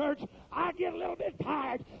grow a church. I get a little bit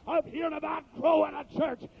tired of hearing about growing a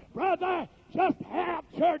church. Brother, just have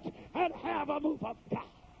church and have a move of God.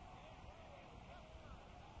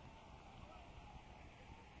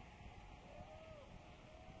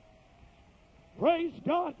 Praise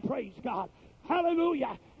God, praise God.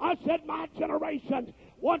 Hallelujah. I said my generation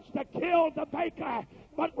wants to kill the baker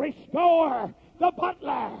but restore the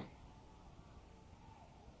butler.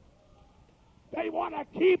 They want to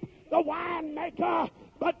keep the wine maker,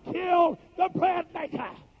 but kill the bread maker.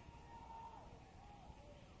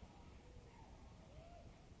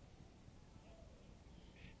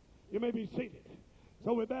 You may be seated.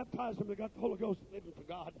 So we baptized them. They got the Holy Ghost living for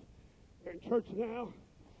God. They're in church now.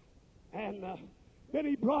 And then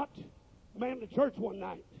he brought a man to church one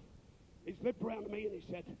night. He slipped around to me and he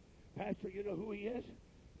said, Pastor, you know who he is?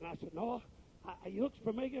 And I said, no, he looks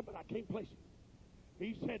familiar, but I can't place him.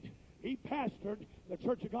 He said, he pastored the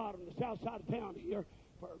Church of God on the south side of town here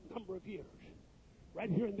for a number of years, right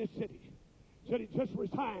here in this city. Said he just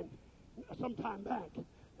resigned some time back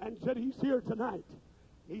and said he's here tonight.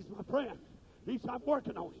 He's my friend. He said, I'm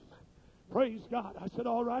working on him. Praise God. I said,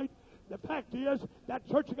 all right. The fact is, that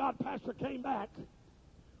Church of God pastor came back.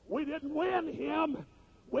 We didn't win him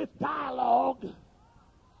with dialogue.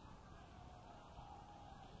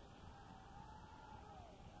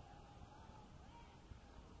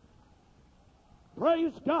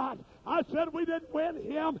 Praise God. I said we didn't win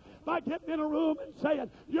him by getting in a room and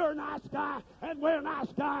saying, you're a nice guy, and we're a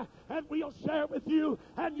nice guy, and we'll share with you,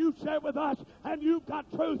 and you share with us, and you've got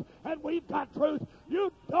truth, and we've got truth.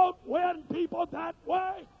 You don't win people that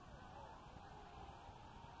way.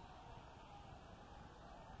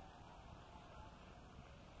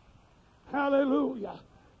 Hallelujah.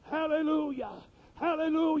 Hallelujah.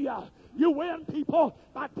 Hallelujah. You win people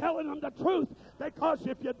by telling them the truth, because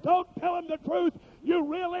if you don't tell them the truth, you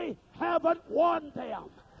really haven't won them.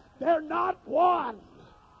 They're not won.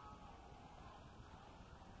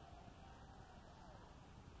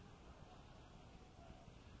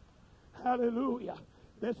 Hallelujah.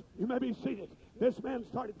 You may be seated. This man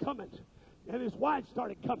started coming, and his wife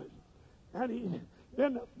started coming. And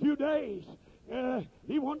then a few days,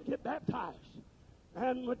 he wanted to get baptized.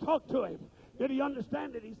 And we talked to him. Did he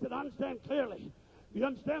understand it? He said, I understand clearly. You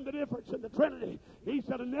understand the difference in the Trinity? He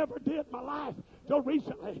said, I never did in my life till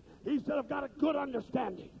recently. He said, I've got a good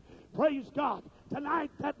understanding. Praise God.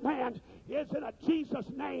 Tonight, that man is in a Jesus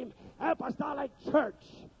name apostolic church.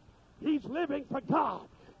 He's living for God.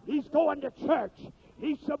 He's going to church.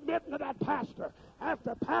 He's submitting to that pastor.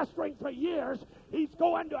 After pastoring for years, he's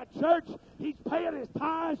going to a church. He's paying his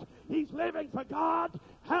tithes. He's living for God.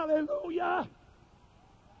 Hallelujah.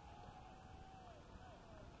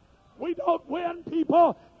 We don't win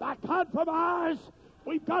people by compromise.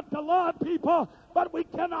 We've got to love people, but we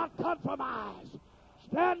cannot compromise.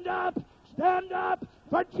 Stand up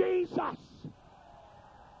for Jesus.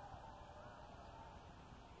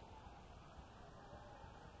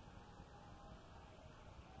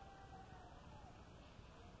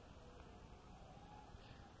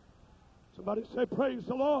 Somebody say, praise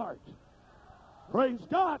the Lord. Praise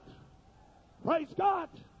God. Praise God.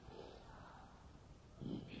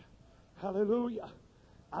 Hallelujah.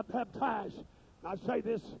 I baptized, and I say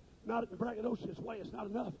this not in a braggadocious way, it's not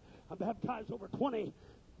enough. I baptized over 20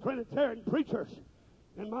 Trinitarian preachers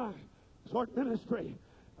in my short ministry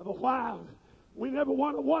of a while. We never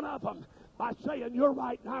won one of them by saying you're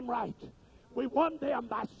right and I'm right. We won them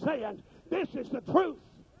by saying this is the truth.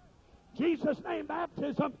 Jesus' name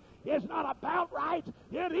baptism is not about right,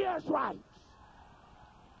 it is right.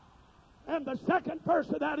 And the second verse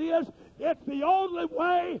of that is, it's the only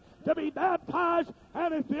way to be baptized,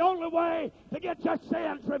 and it's the only way to get your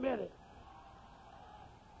sins remitted.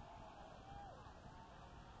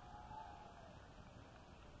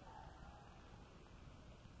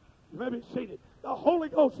 You may be seated. The Holy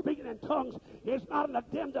Ghost speaking in tongues is not an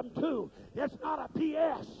addendum to. It's not a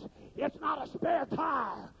PS. It's not a spare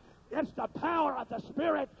tire. It's the power of the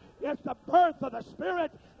Spirit. It's the birth of the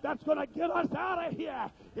Spirit that's going to get us out of here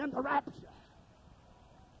in the rapture.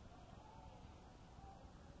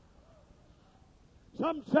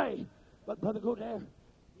 Some say, but Brother Godair,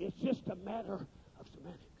 it's just a matter of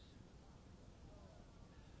semantics.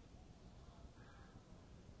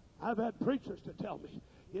 I've had preachers to tell me,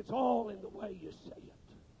 it's all in the way you say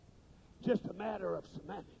it. Just a matter of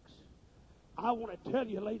semantics. I want to tell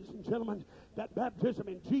you, ladies and gentlemen, that baptism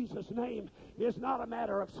in Jesus' name is not a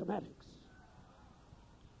matter of semantics.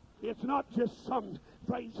 It's not just some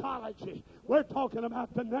phraseology. We're talking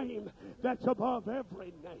about the name that's above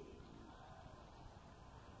every name.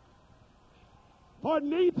 For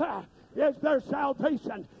neither is there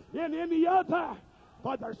salvation in any other,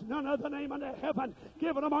 for there's none other name under heaven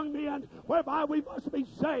given among men whereby we must be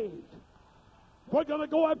saved. We're going to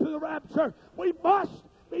go up to the rapture. We must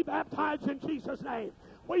be baptized in Jesus' name.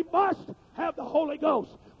 We must have the Holy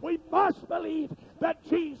Ghost. We must believe that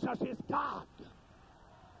Jesus is God.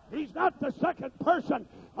 He's not the second person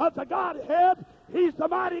of the Godhead. He's the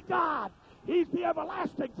mighty God. He's the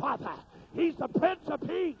everlasting Father. He's the Prince of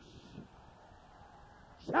Peace.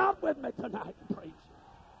 Shout with me tonight and praise Him.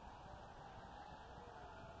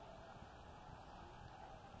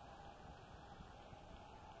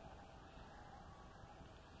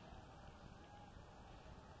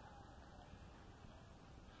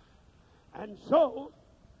 And so,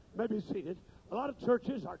 you may be seated, a lot of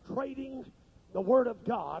churches are trading the Word of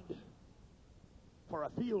God for a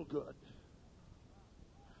feel-good.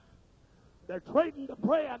 They're trading the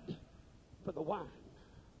bread for the wine.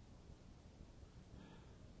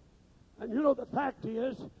 And you know, the fact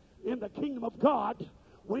is, in the kingdom of God,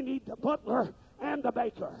 we need the butler and the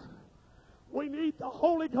baker. We need the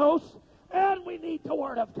Holy Ghost and we need the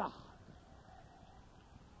Word of God.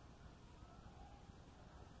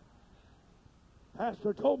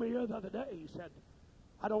 Pastor told me the other day, he said,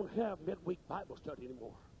 I don't have midweek Bible study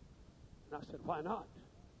anymore. And I said, why not?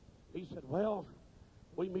 He said, well,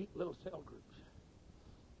 we meet little cell groups.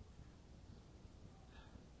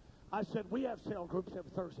 I said, we have cell groups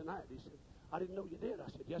every Thursday night. He said, I didn't know you did. I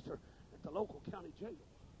said, yes, sir, at the local county jail.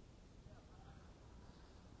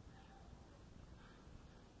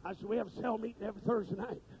 I said, we have a cell meeting every Thursday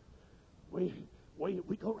night. We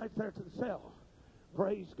go right there to the cell.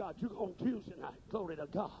 Praise God. You go on Tuesday night. Glory to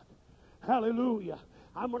God. Hallelujah.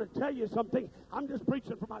 I'm going to tell you something. I'm just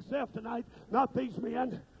preaching for myself tonight, not these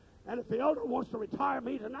men. And if the elder wants to retire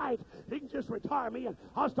me tonight, he can just retire me and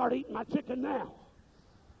I'll start eating my chicken now.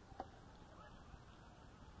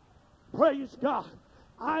 Praise God.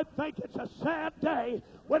 I think it's a sad day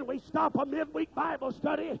when we stop a midweek Bible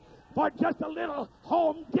study for just a little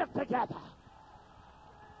home get-together.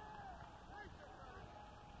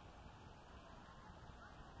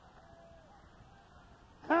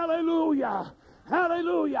 Hallelujah.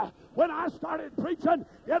 Hallelujah. When I started preaching,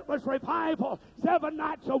 it was revival 7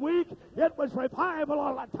 nights a week. It was revival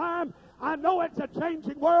all the time. I know it's a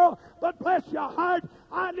changing world, but bless your heart,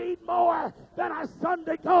 I need more than a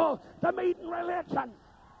Sunday go to meeting religion.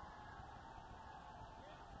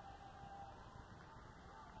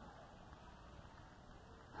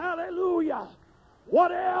 Hallelujah.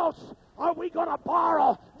 What else are we going to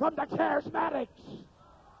borrow from the charismatics?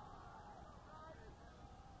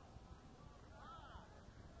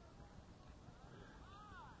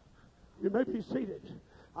 You may be seated.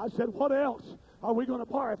 I said, what else are we going to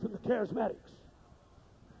borrow from the charismatics?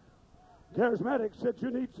 Charismatics said,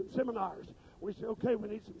 you need some seminars. We said, okay, we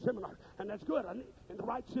need some seminars. And that's good. In the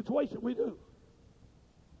right situation, we do.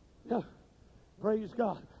 Yeah. Praise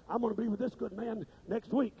God. I'm going to be with this good man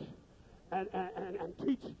next week and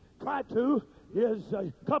teach, try to, his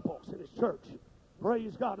couples in his church.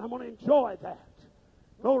 Praise God. And I'm going to enjoy that.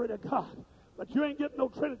 Glory to God. But you ain't getting no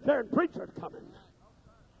Trinitarian preacher coming.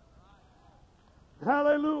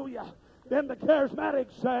 Hallelujah. Then the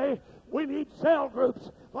charismatics say, We need cell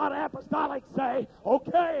groups. What apostolics say,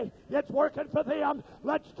 okay, it's working for them,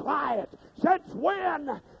 let's try it. Since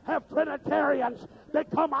when have Trinitarians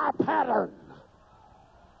become our pattern?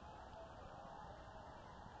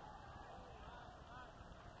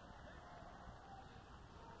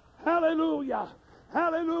 Hallelujah.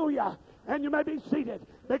 Hallelujah. And you may be seated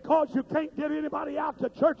because you can't get anybody out to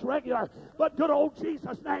church regular. But good old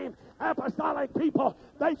Jesus' name, apostolic people,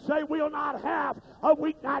 they say we'll not have a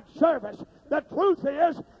weeknight service. The truth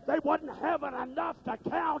is they wasn't having enough to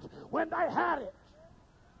count when they had it.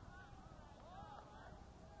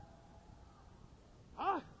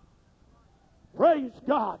 Huh? Praise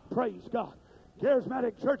God. Praise God.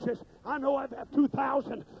 Charismatic churches, I know I've had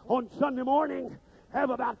 2,000 on Sunday morning, have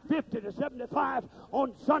about 50 to 75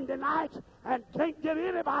 on Sunday night, and can't get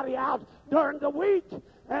anybody out during the week.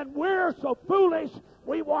 And we're so foolish,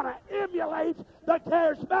 we want to emulate the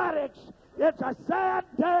charismatics. It's a sad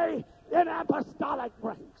day in apostolic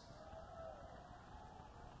ranks.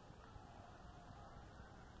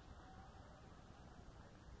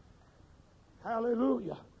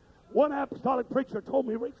 Hallelujah. One apostolic preacher told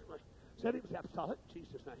me recently, said he was apostolic, in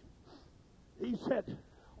Jesus' name. He said,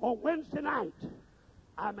 on Wednesday night,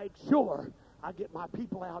 I make sure I get my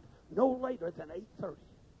people out no later than 8:30.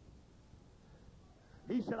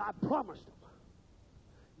 He said, I promised them,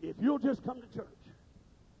 if you'll just come to church,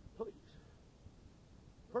 please,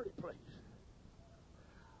 pretty please,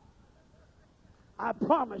 I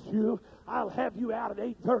promise you I'll have you out at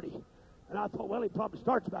 8:30. And I thought, well, he probably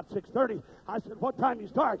starts about 6:30. I said, what time do you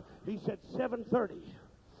start? He said, 7:30.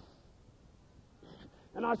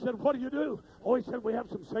 And I said, what do you do? Oh, he said, we have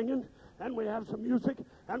some singing, and we have some music,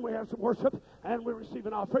 and we have some worship, and we receive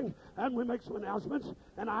an offering, and we make some announcements,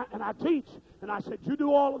 and I teach. And I said, you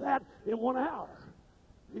do all of that in 1 hour?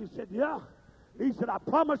 He said, yeah. He said, I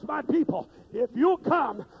promise my people, if you'll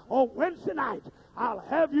come on Wednesday night, I'll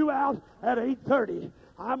have you out at 8:30.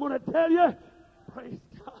 I'm going to tell you, praise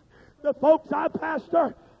God, the folks I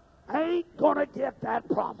pastor ain't going to get that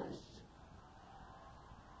promise.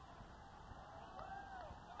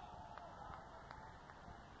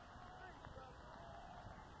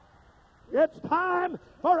 It's time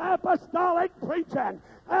for apostolic preaching,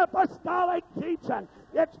 apostolic teaching.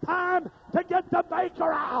 It's time to get the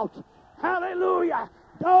baker out. Hallelujah.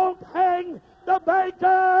 Don't hang the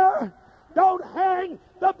baker. Don't hang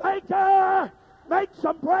the baker. Make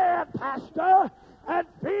some bread, pastor, and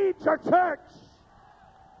feed your church.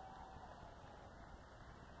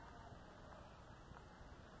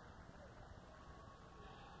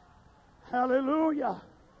 Hallelujah.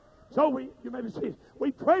 So you may be seeing,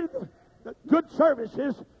 we traded the good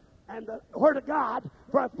services and the Word of God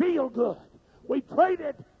for a feel good. We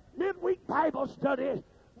traded midweek Bible study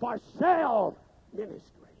for cell ministry.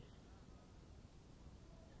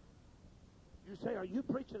 You say, are you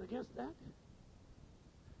preaching against that?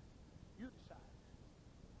 You decide.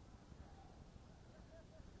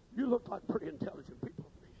 You look like pretty intelligent people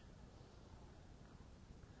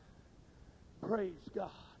to me. Praise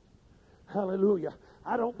God. Hallelujah.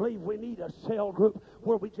 I don't believe we need a cell group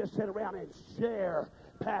where we just sit around and share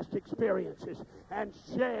past experiences and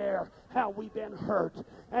share how we've been hurt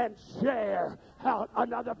and share how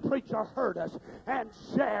another preacher hurt us and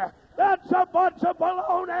share. That's a bunch of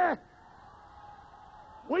baloney.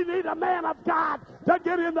 We need a man of God to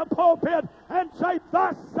get in the pulpit and say,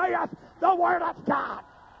 thus saith the word of God.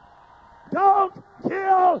 Don't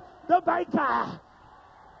kill the baker.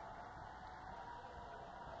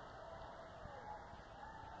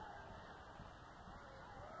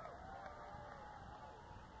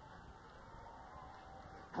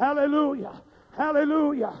 Hallelujah,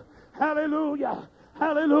 hallelujah, hallelujah,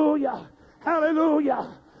 hallelujah, hallelujah.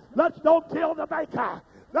 Let's don't kill the baker.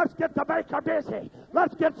 Let's get the baker busy.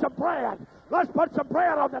 Let's get some bread. Let's put some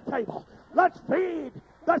bread on the table. Let's feed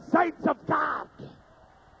the saints of God.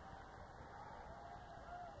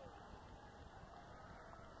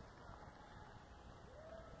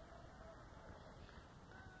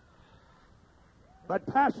 But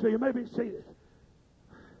Pastor, you may be seated.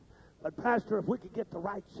 But Pastor, if we could get the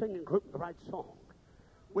right singing group and the right song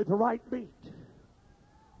with the right beat.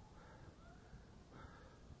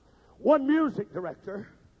 One music director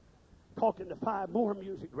talking to 5 more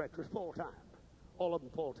music directors full-time, all of them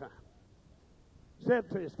full-time, said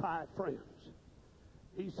to his 5 friends,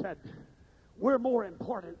 he said, we're more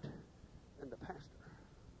important than the pastor.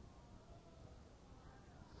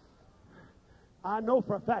 I know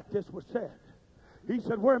for a fact this was said. He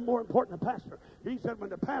said, we're more important than the pastor. He said,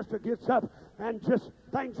 when the pastor gets up and just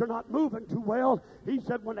things are not moving too well, he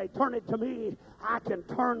said, when they turn it to me, I can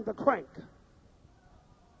turn the crank.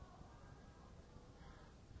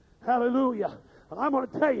 Hallelujah. And I'm going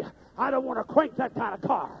to tell you, I don't want to crank that kind of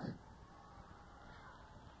car.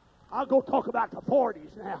 I'll go talk about the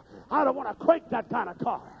 40s now. I don't want to crank that kind of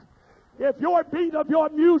car. If your beat of your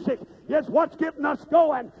music is what's getting us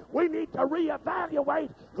going, we need to reevaluate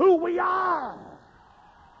who we are.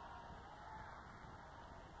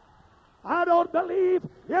 I don't believe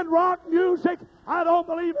in rock music. I don't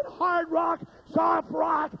believe in hard rock, soft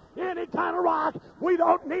rock, any kind of rock. We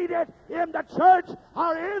don't need it in the church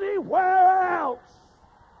or anywhere else.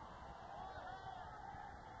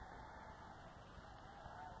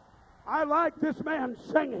 I like this man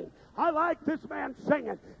singing. I like this man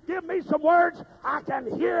singing. Give me some words I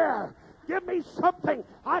can hear. Give me something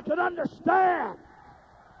I can understand.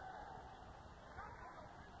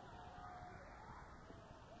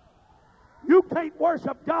 You can't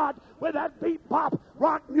worship God with that beat bop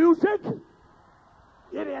rock music.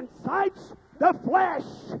 It incites the flesh.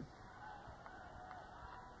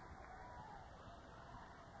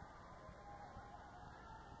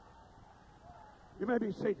 You may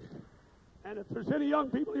be seated. And if there's any young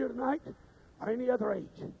people here tonight, or any other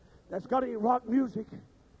age, that's got any rock music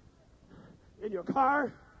in your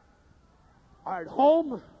car, or at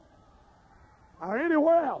home, or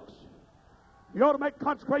anywhere else, you ought to make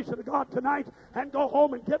consecration to God tonight and go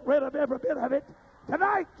home and get rid of every bit of it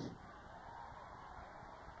tonight.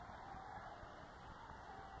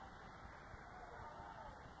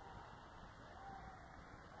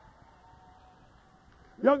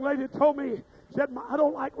 Young lady told me, said, I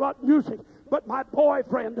don't like rock music, but my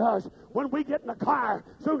boyfriend does. When we get in the car,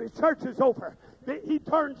 soon as church is over, he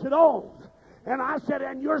turns it on. And I said,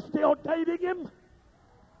 and you're still dating him?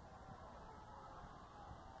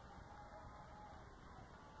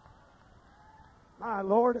 My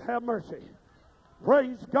Lord, have mercy.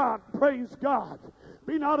 Praise God, praise God.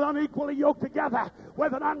 Be not unequally yoked together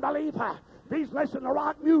with an unbeliever. If he's listening to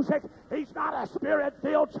rock music, he's not a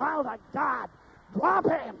spirit-filled child of God. Drop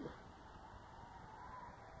him.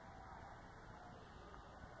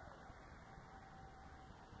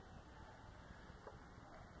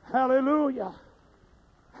 Hallelujah.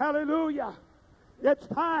 Hallelujah. It's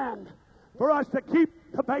time for us to keep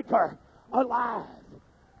the baker alive.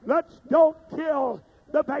 Let's don't kill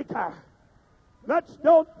the baker. Let's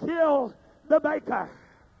don't kill the baker.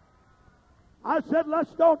 I said,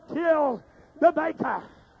 let's don't kill the baker.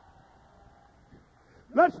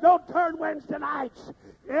 Let's don't turn Wednesday nights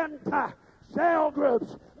into cell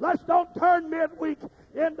groups. Let's don't turn midweek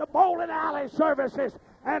into bowling alley services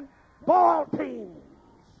and ball teams.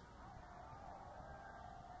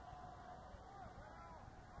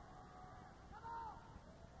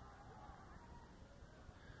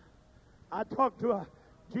 I talked to a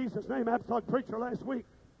Jesus name apostolic preacher last week.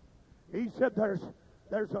 He said there's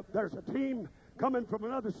a team coming from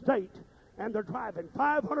another state, and they're driving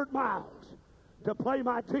 500 miles to play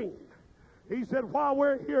my team. He said, while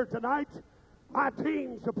we're here tonight, my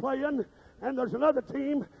teams are playing, and there's another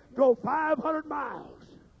team drove 500 miles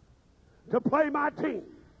to play my team.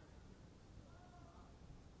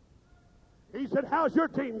 He said, how's your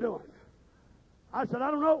team doing? I said,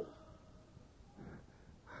 I don't know.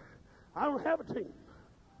 I don't have a team.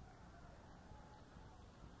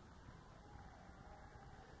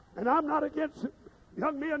 And I'm not against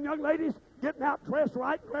young men, young ladies getting out dressed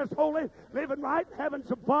right, dressed holy, living right, having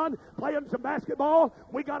some fun, playing some basketball.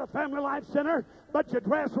 We got a family life center, but you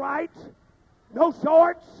dress right. No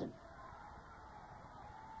shorts.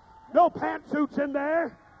 No pantsuits in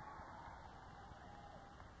there.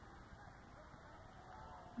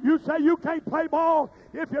 You say you can't play ball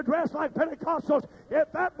if you're dressed like Pentecostals.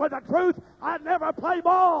 If that were the truth, I'd never play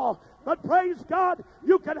ball. But praise God,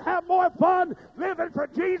 you can have more fun living for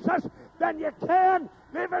Jesus than you can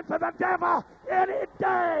living for the devil any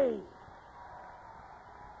day.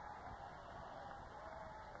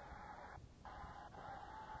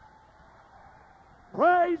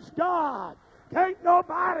 Praise God. Can't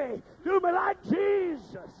nobody do me like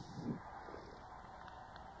Jesus.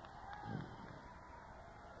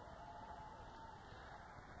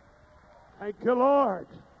 Thank you, Lord.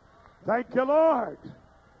 Thank you, Lord.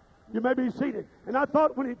 You may be seated. And I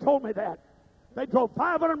thought when he told me that, they drove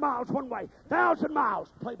 500 miles one way, 1,000 miles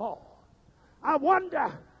to play ball. I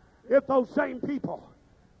wonder if those same people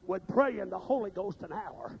would pray in the Holy Ghost an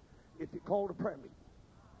hour if you called a prayer meeting.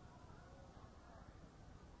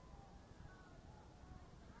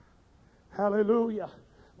 Hallelujah.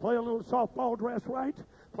 Play a little softball dress right.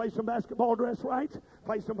 Play some basketball dress right.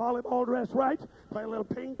 Play some volleyball dress right. Play a little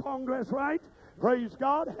ping pong dress right. Praise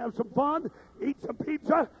God. Have some fun. Eat some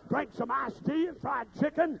pizza. Drink some iced tea and fried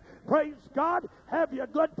chicken. Praise God. Have you a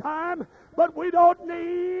good time. But we don't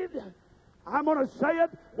need I'm going to say it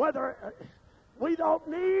whether we don't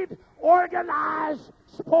need organized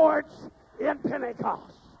sports in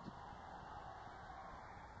Pentecost.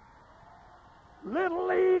 Little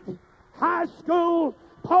league, high school,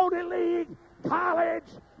 pony league, college,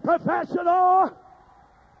 professional.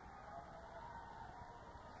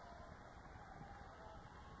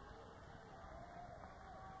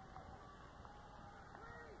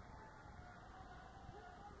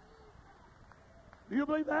 Do you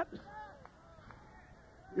believe that?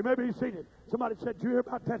 You may be seated. Somebody said, "Did you hear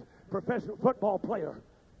about that professional football player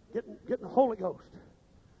getting the Holy Ghost?"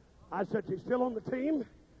 I said, "He's still on the team?"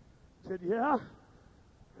 He said, "Yeah."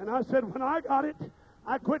 And I said, "When I got it,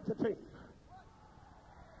 I quit the team."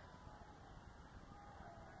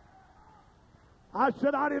 I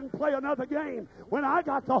said, "I didn't play another game. When I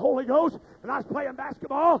got the Holy Ghost and I was playing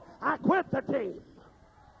basketball, I quit the team."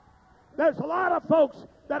 There's a lot of folks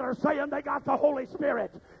that are saying they got the Holy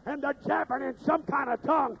Spirit and they're jabbering in some kind of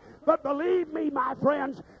tongue. But believe me, my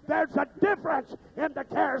friends, there's a difference in the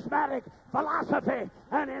charismatic philosophy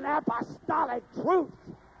and in apostolic truth.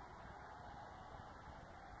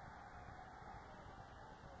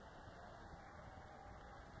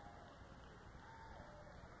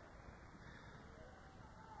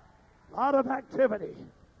 A lot of activity,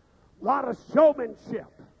 a lot of showmanship.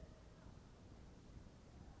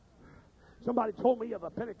 Somebody told me of a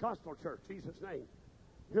Pentecostal church, Jesus' name,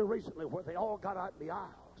 here recently, where they all got out in the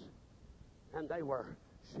aisles and they were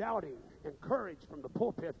shouting, encouraged from the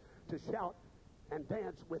pulpit to shout and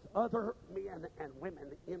dance with other men and women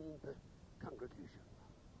in the congregation.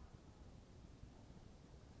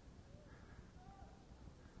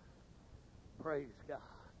 Praise God.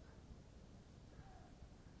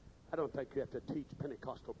 I don't think you have to teach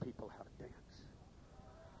Pentecostal people how to dance.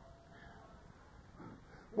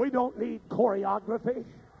 We don't need choreography.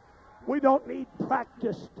 We don't need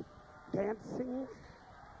practiced dancing.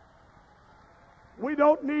 We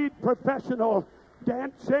don't need professional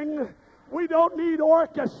dancing. We don't need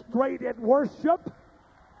orchestrated worship.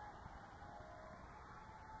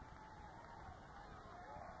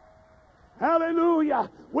 Hallelujah.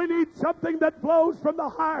 We need something that flows from the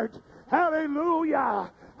heart. Hallelujah.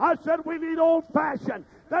 I said we need old-fashioned.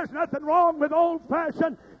 There's nothing wrong with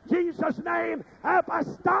old-fashioned, Jesus' name,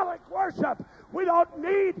 apostolic worship. We don't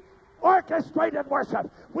need orchestrated worship.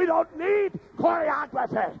 We don't need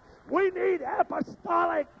choreography. We need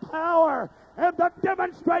apostolic power and the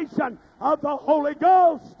demonstration of the Holy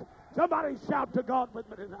Ghost. Somebody shout to God with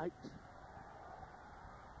me tonight.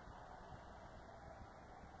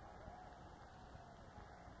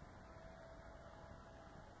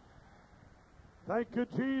 Thank you,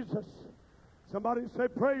 Jesus. Somebody say,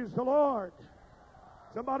 "Praise the Lord."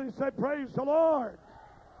 Somebody say, "Praise the Lord."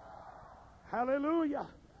 Hallelujah.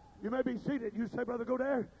 You may be seated. You say, "Brother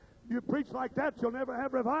Godair, you preach like that, you'll never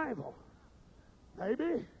have revival."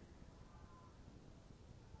 Maybe.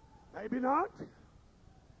 Maybe not.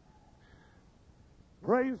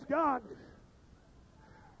 Praise God.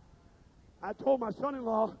 I told my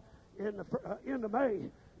son-in-law in the end of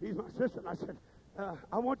May, he's my assistant, I said,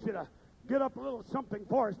 "I want you to get up a little something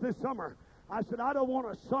for us this summer." I said, "I don't want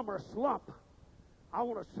a summer slump. I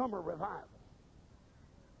want a summer revival."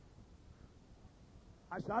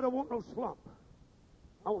 I said, "I don't want no slump.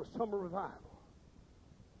 I want a summer revival."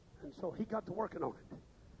 And so he got to working on it.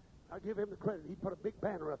 I give him the credit. He put a big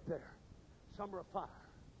banner up there, "Summer of Fire."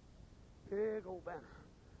 Big old banner.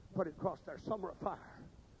 Put it across there, "Summer of Fire."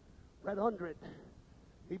 Right under it,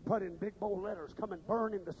 he put in big bold letters, "Come and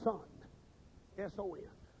burn in the sun." S-O-N.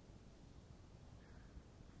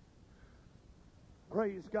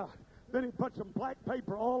 Praise God. Then he put some black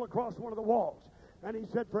paper all across one of the walls. And he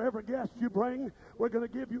said, "For every guest you bring, we're going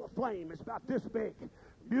to give you a flame. It's about this big.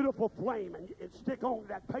 Beautiful flame." And it stick on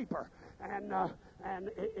that paper. And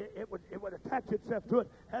it would attach itself to it.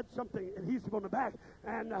 Had something adhesive on the back.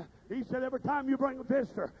 And he said, "Every time you bring a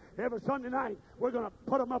visitor, every Sunday night, we're going to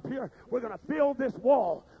put them up here. We're going to fill this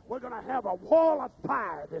wall. We're going to have a wall of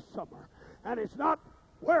fire this summer. And it's not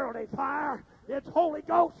worldly fire. It's Holy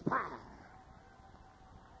Ghost fire."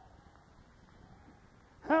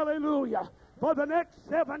 Hallelujah. For the next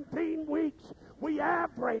 17 weeks, we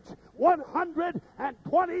average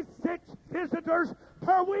 126 visitors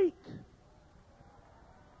per week.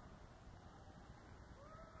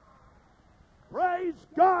 Praise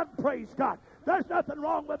God, praise God. There's nothing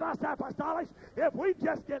wrong with us apostolics. If we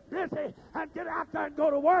just get busy and get out there and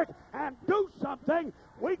go to work and do something,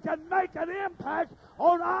 we can make an impact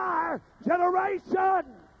on our generation.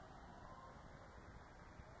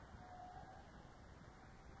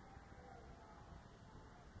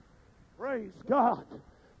 Praise God.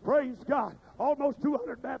 Praise God. Almost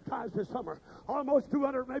 200 baptized this summer. Almost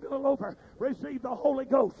 200, maybe a little over, received the Holy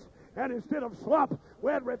Ghost. And instead of slump,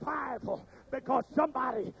 we had revival because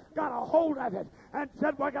somebody got a hold of it and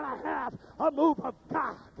said, we're going to have a move of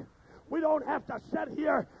God. We don't have to sit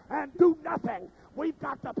here and do nothing. We've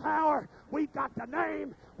got the power. We've got the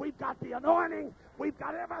name. We've got the anointing. We've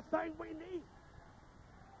got everything we need.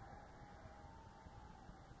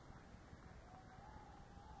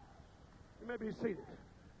 You may be seated.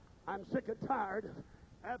 I'm sick and tired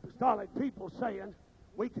of apostolic people saying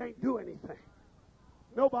we can't do anything.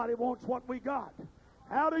 Nobody wants what we got.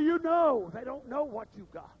 How do you know? They don't know what you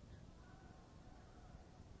got.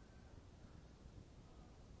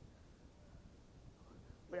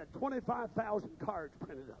 We had 25,000 cards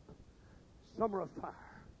printed up. Summer of Fire.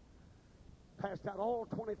 Passed out all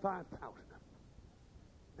 25,000 of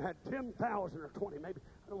them. Had 10,000 or 20, maybe.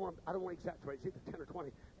 I don't want to exaggerate. It's either 10 or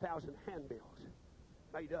 20,000 handbills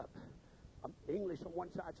made up. English on one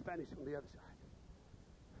side, Spanish on the other side.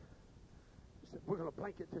 He said, we're going to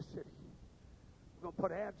blanket this city. We're going to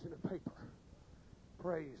put ads in the paper.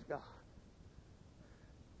 Praise God.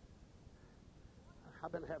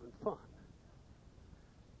 I've been having fun.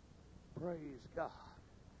 Praise God.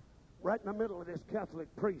 Right in the middle of this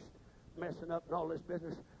Catholic priest messing up and all this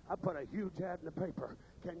business, I put a huge ad in the paper.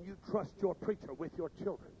 Can you trust your preacher with your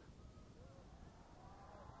children?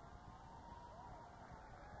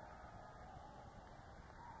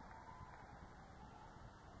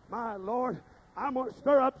 My Lord, I'm going to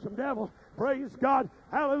stir up some devil. Praise God.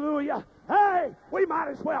 Hallelujah. Hey, we might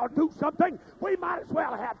as well do something. We might as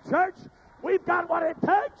well have church. We've got what it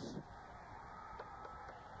takes.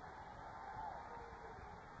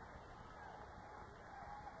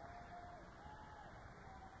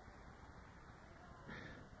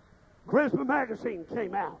 Charisma magazine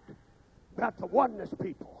came out about the oneness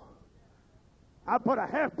people. I put a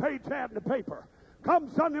half-page ad in the paper.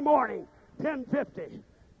 Come Sunday morning, 10:50.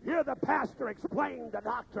 Hear the pastor explain the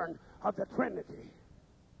doctrine of the Trinity.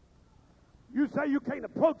 You say you can't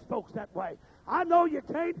approach folks that way. I know you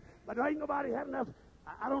can't, but there ain't nobody had enough,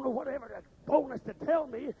 I don't know, whatever, the boldness to tell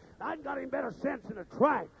me. I ain't got any better sense than to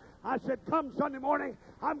try. I said, come Sunday morning,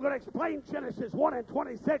 I'm going to explain Genesis 1 and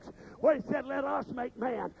 26, where he said, let us make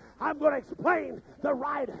man. I'm going to explain the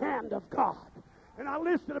right hand of God. And I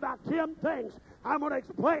listed about 10 things I'm going to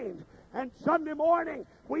explain. And Sunday morning,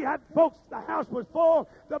 we had folks, the house was full,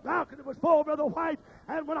 the balcony was full, Brother White,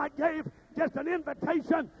 and when I gave just an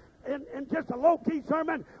invitation in just a low-key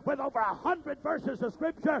sermon with over 100 verses of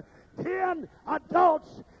Scripture, 10 adults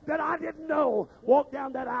that I didn't know walked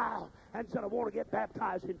down that aisle and said, I want to get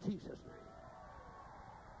baptized in Jesus' name.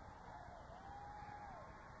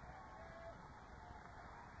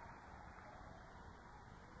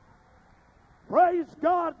 Praise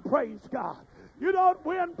God, praise God. You don't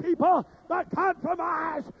win people by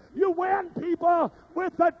compromise. You win people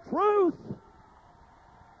with the truth.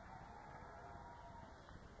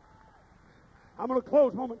 I'm going to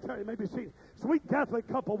close momentarily. Maybe see. Sweet Catholic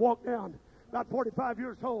couple walked down, about 45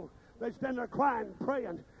 years old. They stand there crying, praying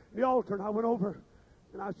at the altar, and I went over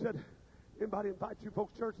and I said, anybody invite you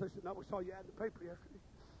folks to church? They said, no, we saw you ad in the paper yesterday.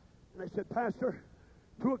 And they said, Pastor,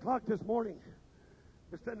 2 o'clock this morning,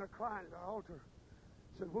 they're standing there crying at our altar.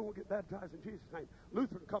 Said, we won't get baptized in Jesus' name.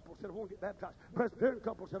 Lutheran couple said, I won't get baptized. Presbyterian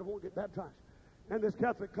couple said, I won't get baptized. And this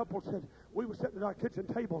Catholic couple said, we were sitting at our kitchen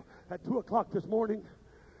table at 2 o'clock this morning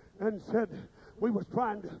and said, we was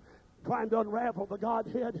trying to unravel the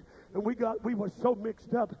Godhead, and we were so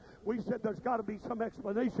mixed up. We said, there's got to be some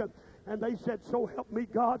explanation. And they said, so help me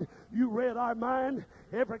God, you read our mind.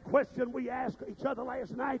 Every question we asked each other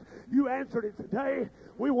last night, you answered it today.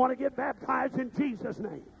 We want to get baptized in Jesus'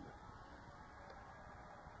 name.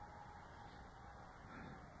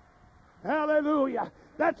 Hallelujah.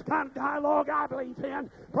 That's the kind of dialogue I believe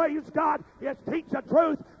in. Praise God. It's teach the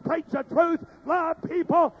truth, preach the truth, love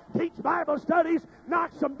people, teach Bible studies,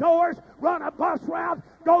 knock some doors, run a bus route,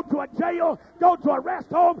 go to a jail, go to a rest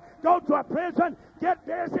home, go to a prison, get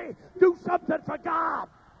busy, do something for God.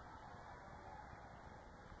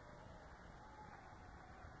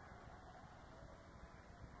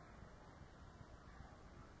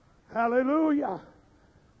 Hallelujah.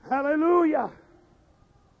 Hallelujah.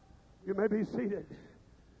 You may be seated.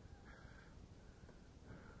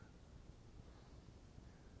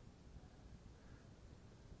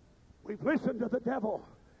 We've listened to the devil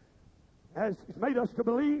as he's made us to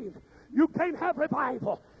believe you can't have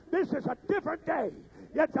revival. This is a different day.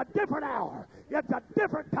 It's a different hour. It's a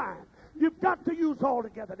different time. You've got to use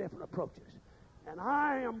altogether different approaches. And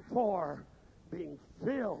I am for being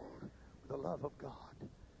filled with the love of God and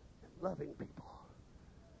loving people,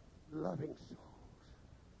 loving souls.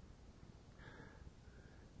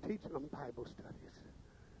 teaching them Bible studies.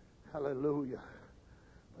 Hallelujah.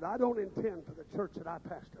 But I don't intend for the church that I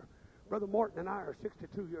pastor. Brother Morton and I are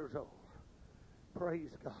 62 years old.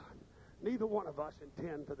 Praise God. Neither one of us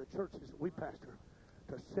intend for the churches that we pastor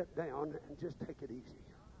to sit down and just take it easy.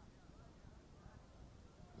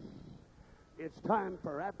 It's time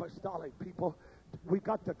for apostolic people. We've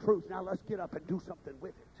got the truth. Now let's get up and do something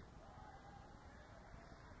with it.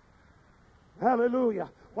 Hallelujah.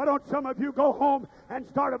 Why don't some of you go home and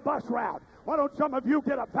start a bus route? Why don't some of you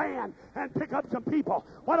get a van and pick up some people?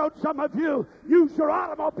 Why don't some of you use your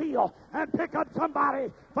automobile and pick up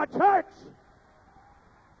somebody for church?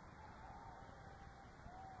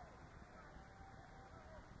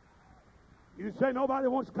 You say nobody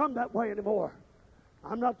wants to come that way anymore.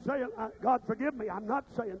 I'm not saying, God forgive me, I'm not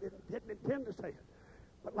saying, didn't intend to say it.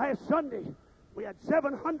 But last Sunday, we had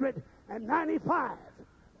 795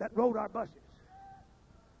 that rode our buses.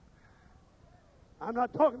 I'm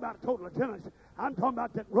not talking about total attendance. I'm talking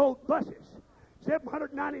about that rode buses.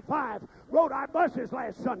 795 rode our buses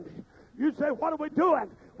last Sunday. You say, what are we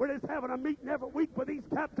doing? We're just having a meeting every week with these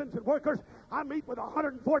captains and workers. I meet with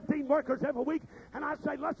 114 workers every week, and I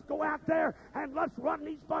say, let's go out there and let's run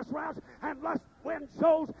these bus routes, and let's win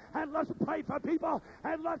souls, and let's pray for people,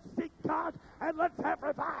 and let's seek God, and let's have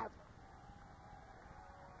revival.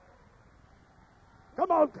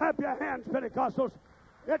 Come on, clap your hands, Pentecostals.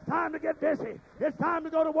 It's time to get busy. It's time to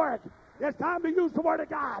go to work. It's time to use the Word of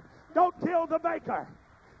God. Don't kill the baker.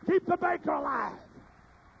 Keep the baker alive.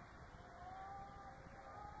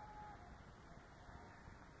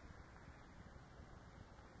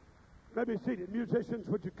 Maybe seated. Musicians,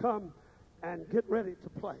 would you come and get ready to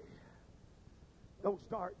play? Don't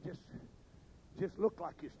start. Just look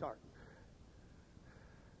like you're starting.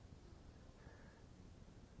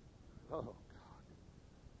 Oh, God.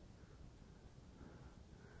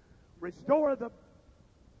 Restore the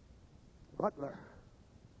butler,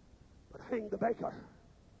 but hang the baker.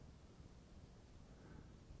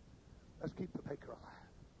 Let's keep the baker alive.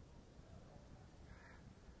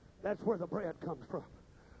 That's where the bread comes from.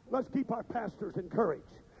 Let's keep our pastors encouraged.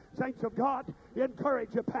 Saints of God,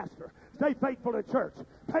 encourage your pastor. Stay faithful to church.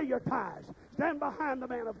 Pay your tithes. Stand behind the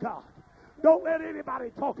man of God. Don't let anybody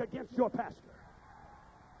talk against your pastor.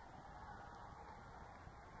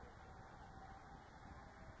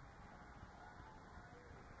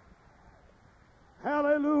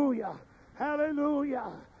 Hallelujah.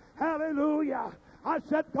 Hallelujah. Hallelujah. I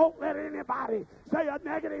said, don't let anybody say a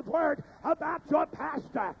negative word about your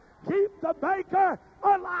pastor. Keep the baker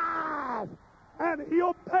alive, and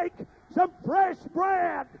he'll bake some fresh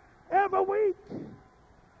bread every week.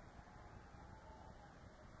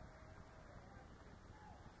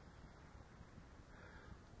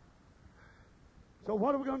 So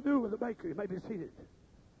what are we going to do with the baker? You may be seated.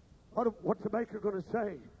 What's the baker going to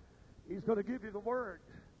say? He's going to give you the word.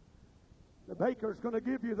 The baker's going to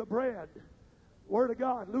give you the bread. Word of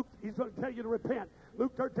God. Luke, he's going to tell you to repent.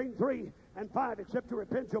 Luke 13:3 and 5, except to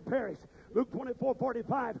repent you'll perish. Luke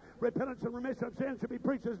 24:45, repentance and remission of sins shall be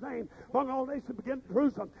preached in his name among all nations, begin at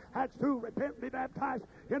Jerusalem. Acts 2, repent and be baptized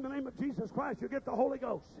in the name of Jesus Christ. You'll get the Holy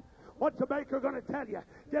Ghost. What's the baker going to tell you?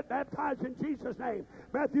 Get baptized in Jesus' name.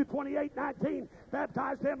 Matthew 28:19,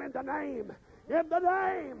 baptize them in the name. In the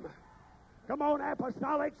name. Come on,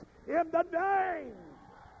 apostolics. In the name.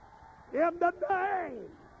 In the name.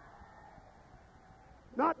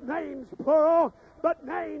 Not names plural, but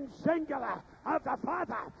names singular of the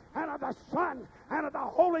Father and of the Son and of the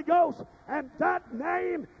Holy Ghost. And that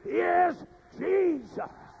name is Jesus.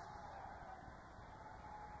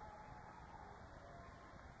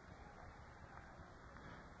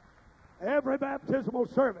 Every baptismal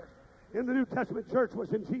service in the New Testament church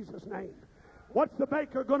was in Jesus' name. What's the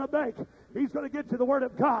baker going to bake? He's going to get to the Word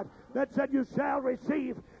of God that said you shall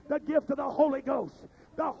receive the gift of the Holy Ghost.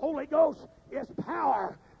 The Holy Ghost is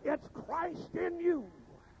power. It's Christ in you.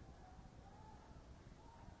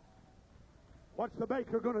 What's the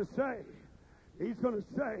baker going to say? He's going to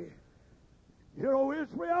say, Hear, O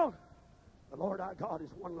Israel, the Lord our God is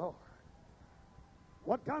one Lord.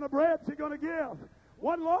 What kind of bread's he going to give?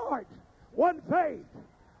 One Lord, one faith,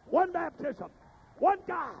 one baptism, one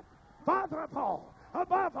God, Father of all,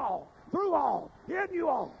 above all, through all, in you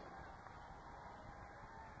all.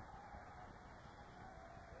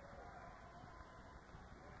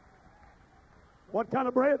 What kind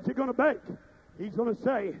of bread's he going to bake? He's going to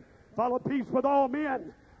say, follow peace with all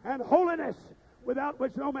men and holiness, without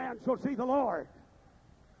which no man shall see the Lord.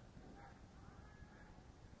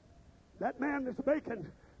 That man that's baking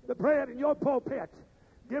the bread in your pulpit,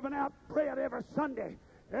 giving out bread every Sunday,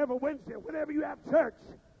 every Wednesday, whenever you have church,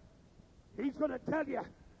 he's going to tell you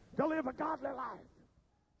to live a godly life.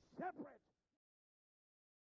 separate